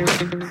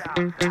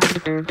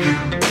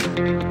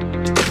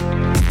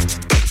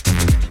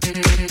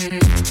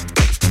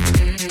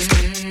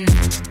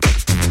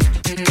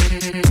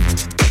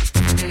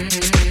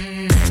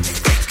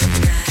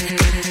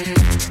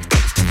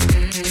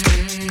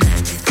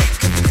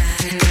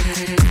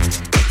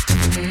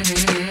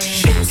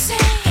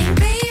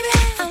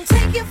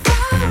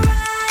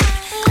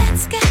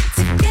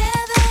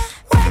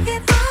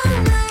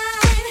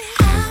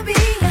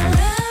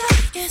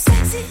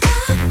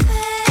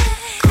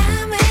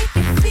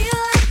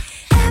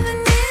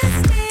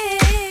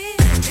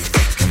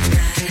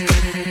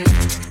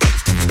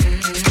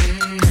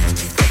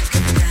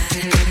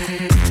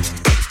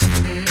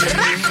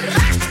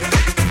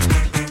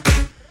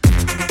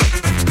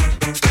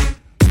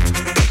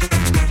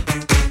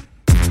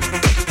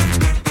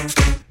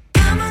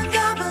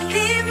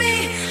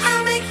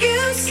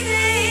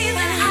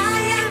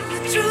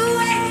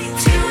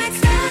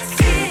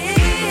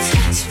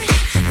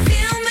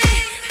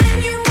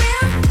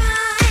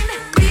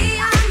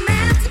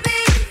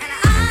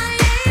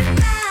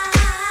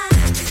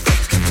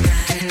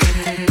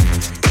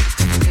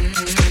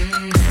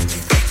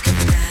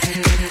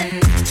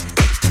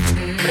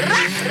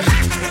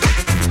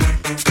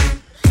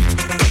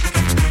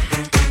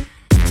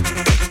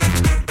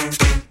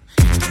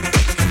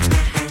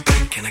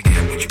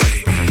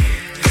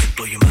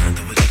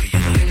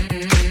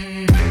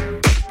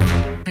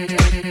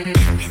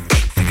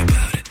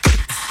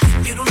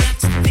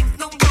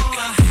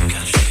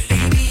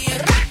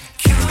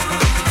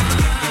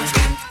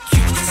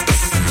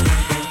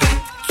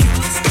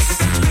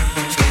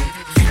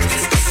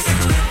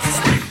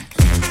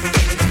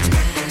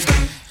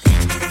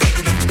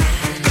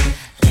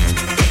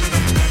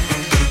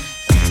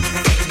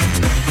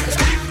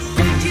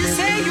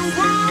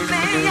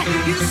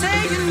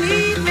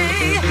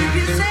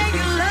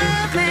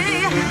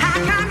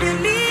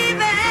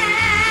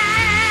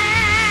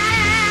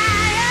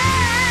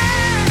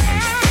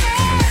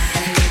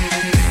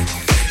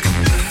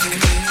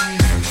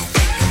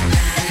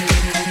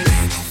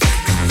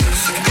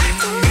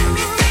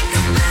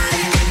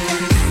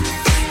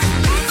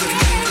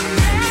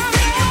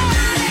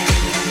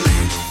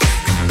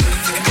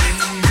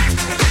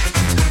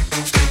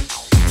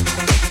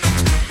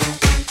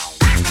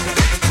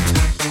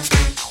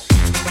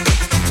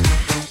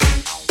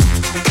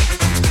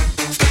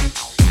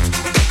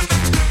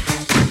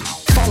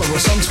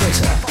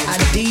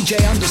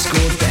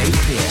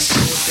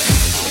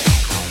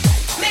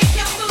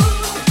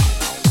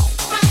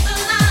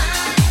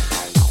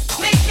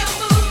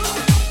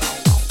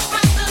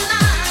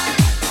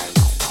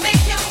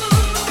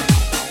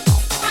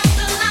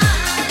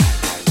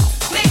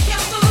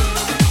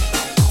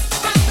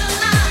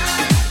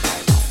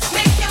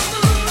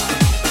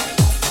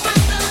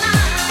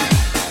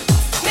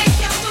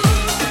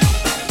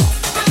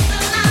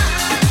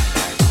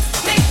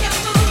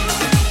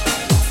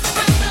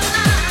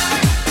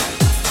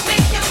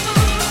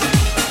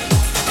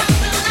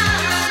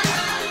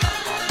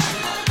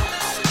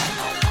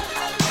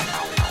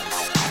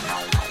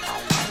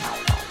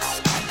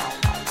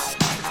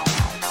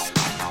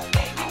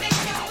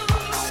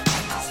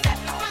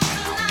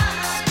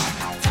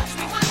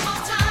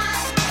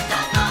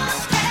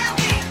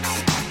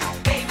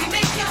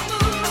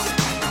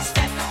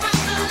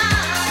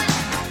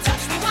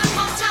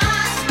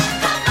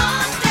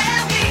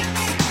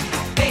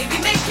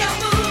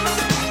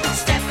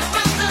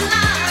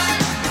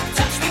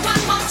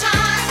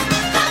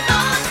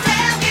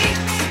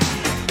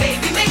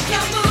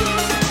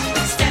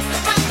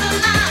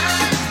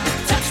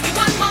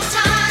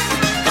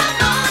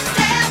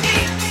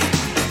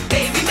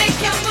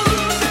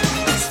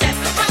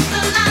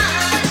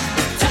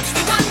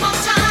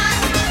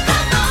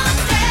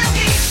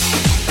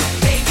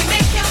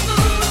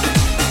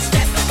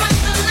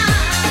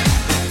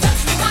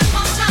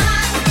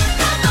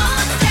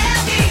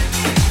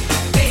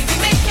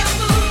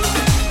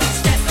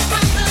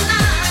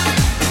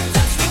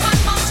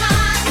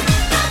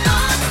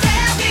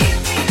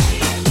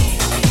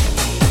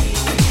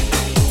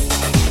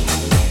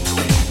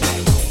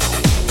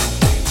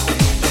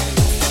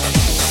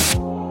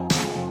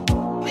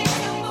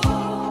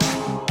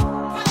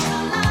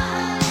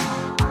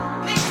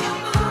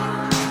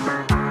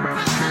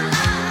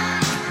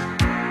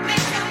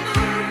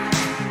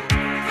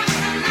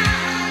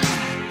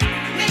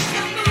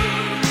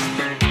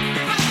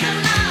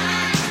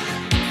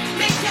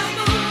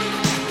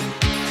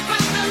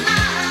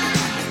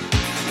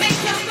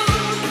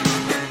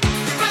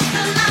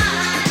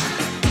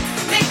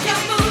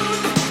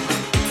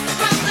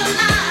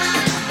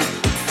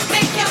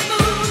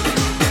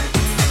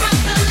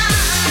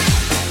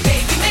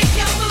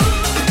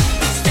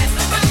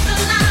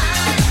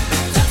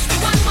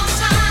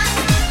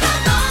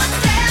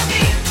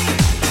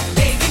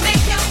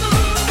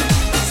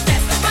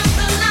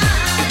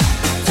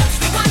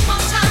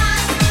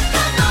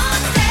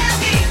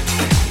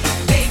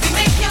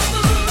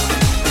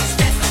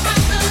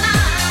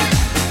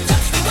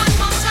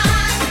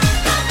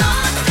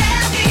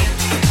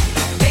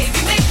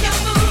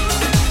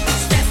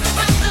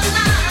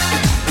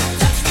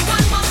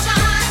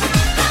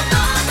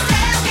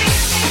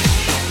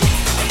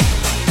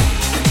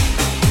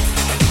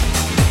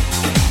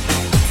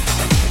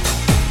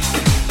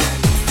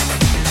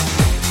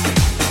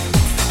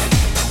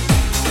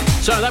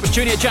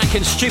 Junior Jack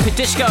and Stupid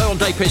Disco on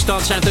Dave Pearce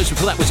Dance Anthems.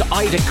 Before that was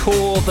Ida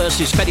Core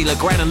versus Fetty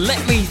Legrand. And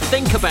let me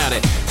think about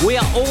it. We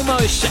are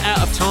almost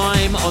out of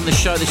time on the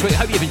show this week.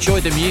 Hope you've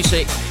enjoyed the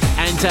music.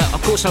 And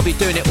of course, I'll be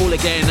doing it all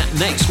again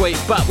next week.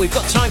 But we've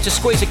got time to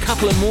squeeze a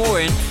couple of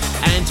more in.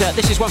 And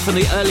this is one from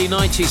the early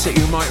 90s that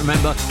you might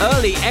remember.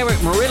 Early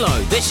Eric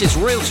Murillo. This is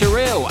Real to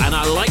Real, and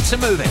I like to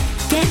move it.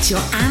 Get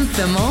your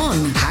anthem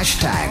on.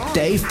 Hashtag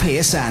Dave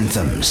Pearce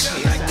Anthems.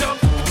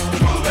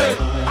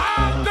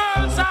 All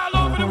girls all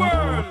over the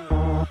world.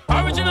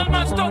 Original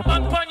man, stop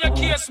man, pon your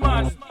case,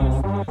 man.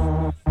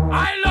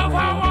 I love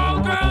how all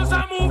girls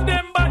are move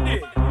them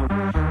body.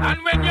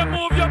 And when you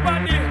move your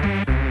body,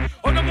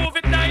 wanna move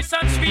it nice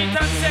and sweet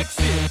and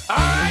sexy.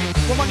 Alright,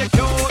 woman, you're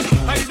cute.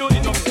 I don't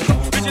need no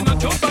makeup. Original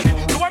cute body.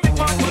 You want me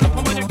part, but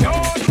woman, you're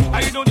cute.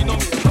 I don't need no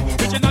makeup.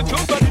 Original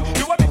cute body.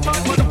 You want me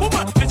part, but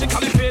woman,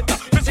 physically fit.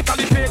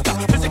 Physically fit.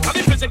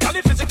 Physically.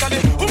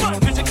 Woman,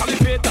 physically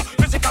fit.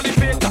 Physically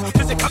fit.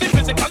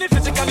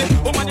 Physically.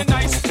 Woman, you're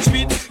nice,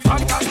 sweet,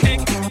 fantastic.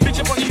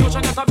 Picture for the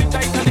ocean that's a bit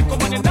Titanic.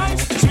 Woman, you're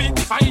nice, sweet,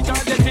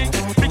 energetic.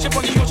 Picture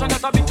for the ocean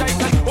that's a bit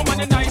Titanic. Woman,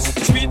 you're nice,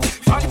 sweet,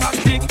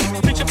 fantastic.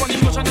 Picture for the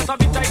ocean that's a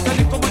bit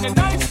Titanic. Woman, you're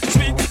nice,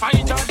 sweet,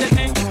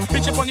 energetic.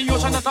 Picture for the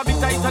ocean that's a bit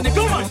Titanic.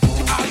 Woman,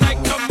 I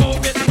like to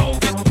move it.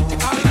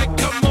 I like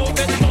to move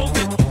it.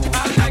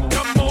 I like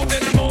to move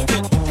it.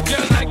 You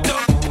like to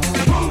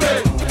move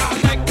it. I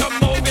like to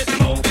move it.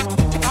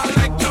 I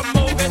like to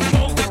move it.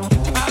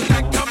 I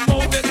like to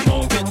move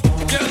it.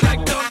 You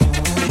like to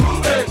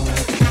move it.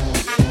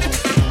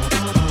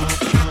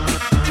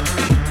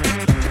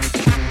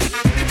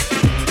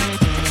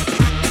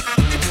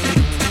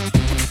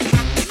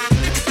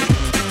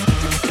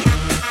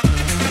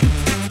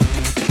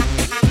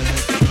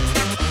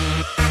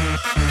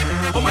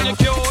 Woman, you're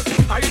cute.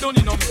 I don't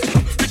need no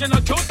makeup.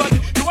 Original cute body.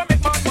 You want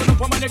make man burn up.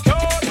 Woman, you're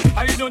cute.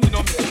 I don't need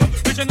no makeup.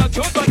 Original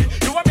cute body.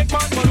 You want make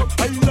man burn up.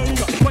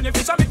 Eyeliner. When your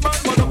face a make man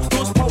burn up.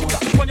 Nose powder.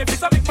 When your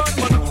face a make man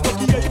burn up.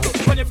 Lucky eyebrow.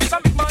 When your face a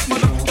make man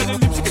burn up. Get a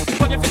lipstick.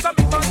 When your face a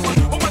make man burn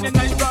up. Woman, you're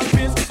nice broad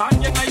face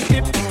and you're nice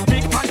lip.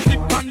 Make man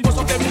flip and bust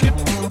up them lip.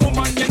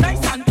 Woman, you're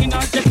nice and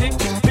energetic.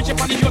 Picture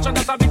for the ocean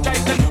that's a big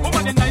titan.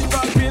 Woman, you're nice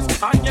broad face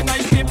and you're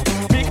nice lip.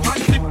 Make man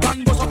flip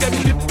and bust up them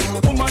lip.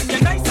 Woman,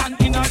 you're nice and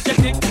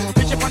energetic.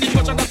 Picture for the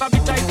ocean that's a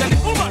big titan.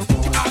 Woman,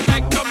 I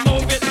like to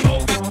move it.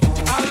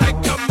 I like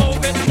to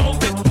move it.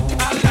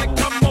 I like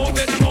to move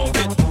it.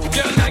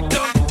 You like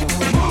to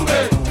move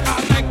it. I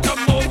like to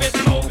move it.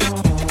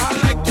 I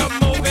like to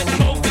move it.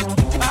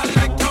 I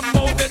like to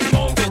move it.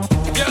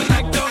 You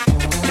like to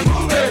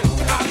move it.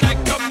 I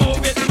like to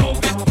move it.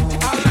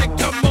 I like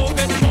to move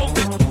it.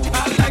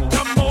 I like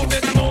to move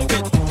it.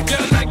 You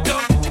like to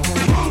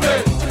move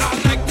it. I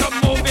like to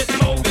move it.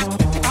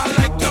 I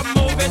like to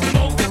move it.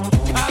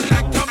 I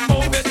like to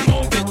move it.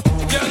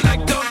 You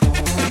like to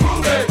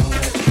move it.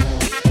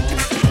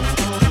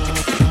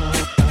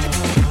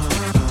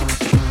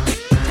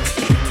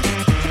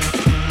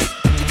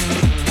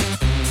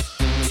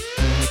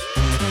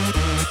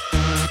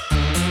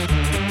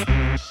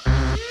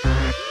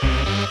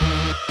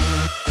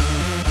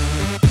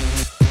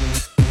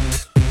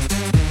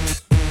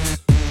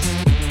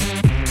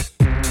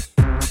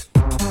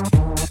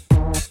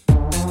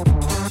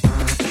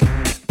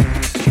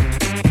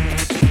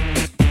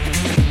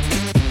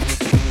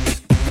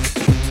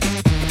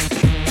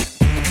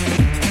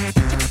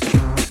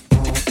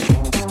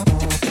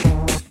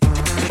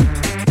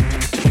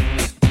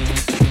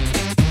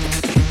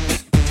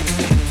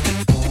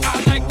 I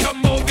like to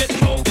move it.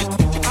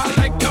 I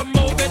like to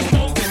move it.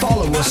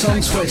 Follow us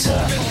on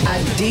Twitter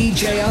at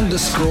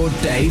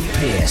DJ_Dave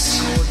Pearce.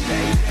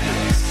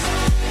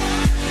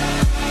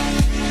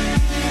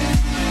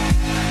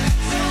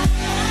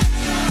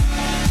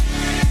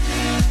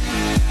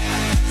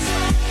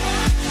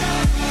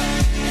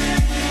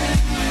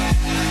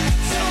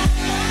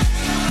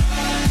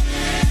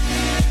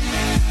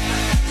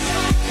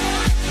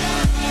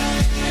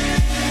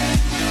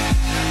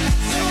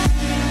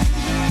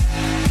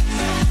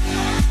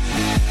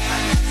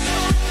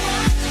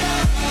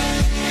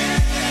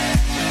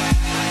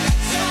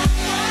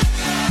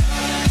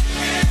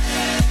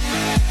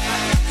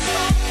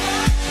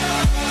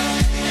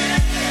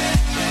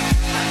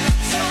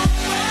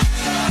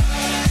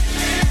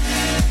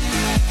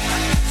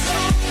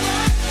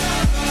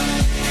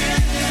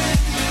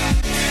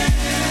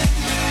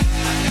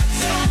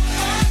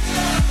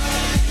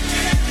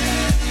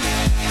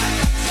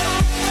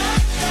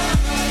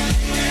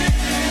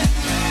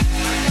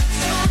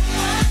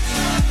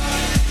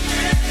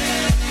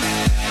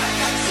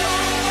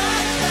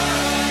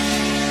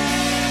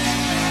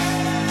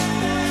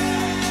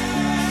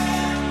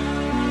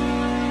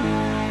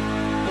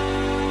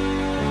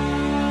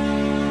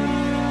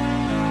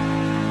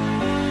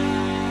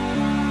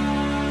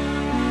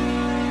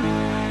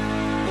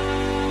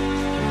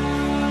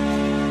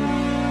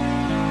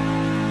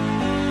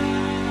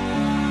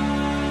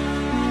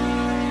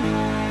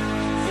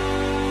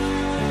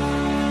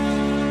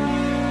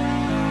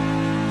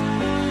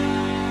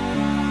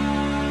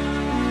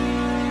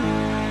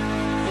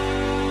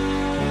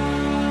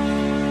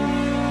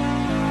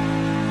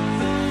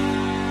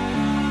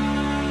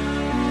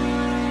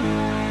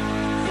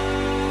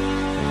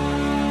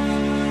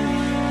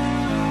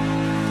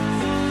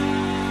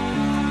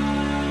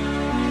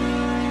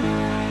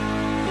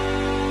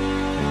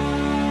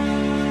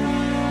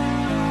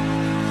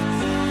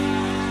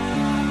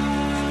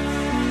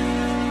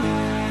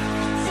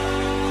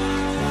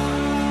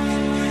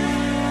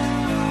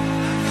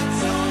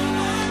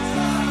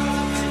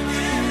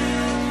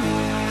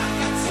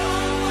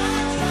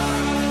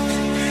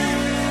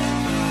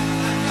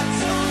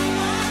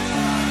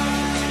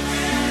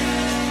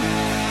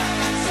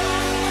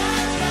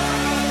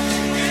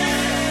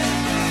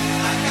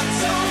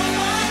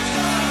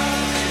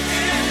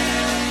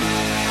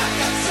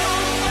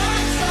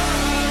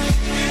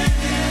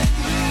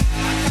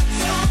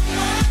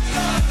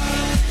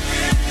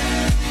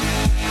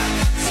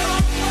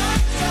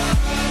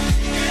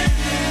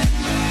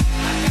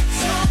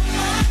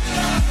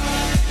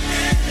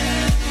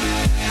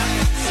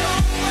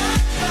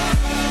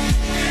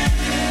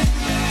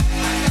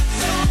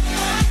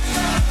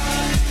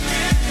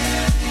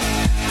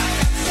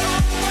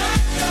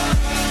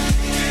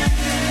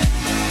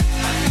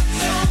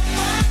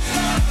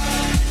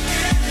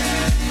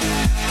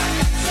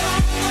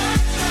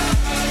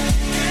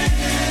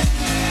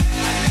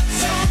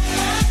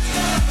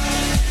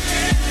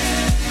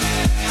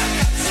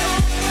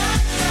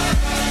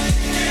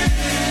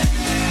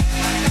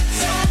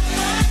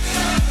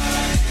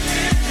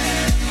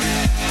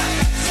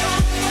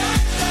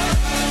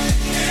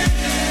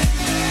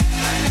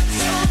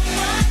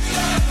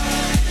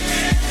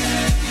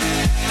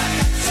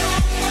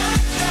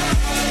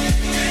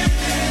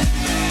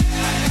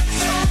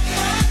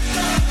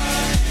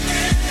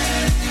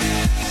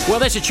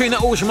 there's a tune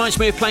that always reminds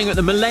me of playing at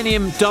the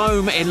Millennium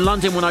Dome in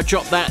London when I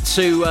dropped that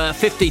to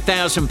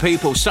 50,000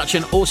 people. Such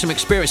an awesome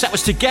experience. That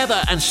was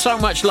Together and So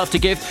Much Love to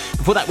Give.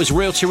 Before that was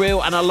Real to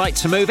Real and I Like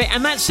to Move It.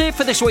 And that's it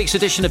for this week's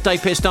edition of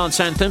Dave Pearce Dance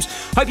Anthems.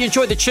 Hope you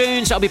enjoyed the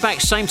tunes. I'll be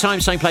back same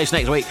time, same place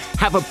next week.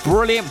 Have a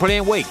brilliant,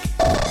 brilliant week.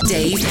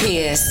 Dave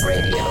Pearce.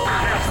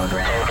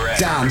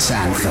 Dance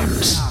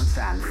Anthems.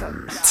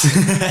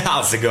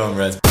 How's it going,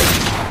 Red?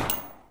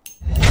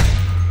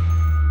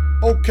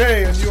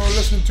 Okay, and you're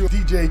listening to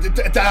DJ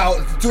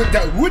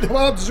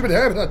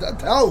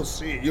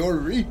Dowsy, your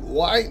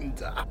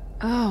rewind.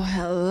 Oh,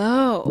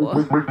 hello.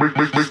 Make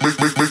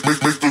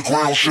the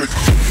ground shake.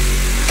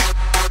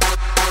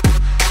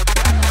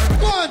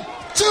 1,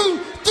 2,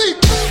 3.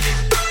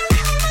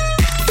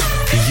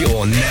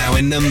 You're now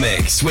in the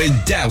mix with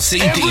Dowsy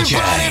DJ.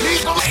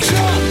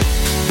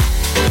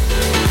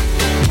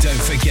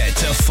 Don't forget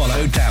to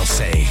follow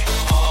Dowsy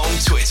on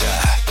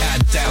Twitter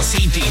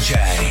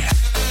 @DowsyDJ.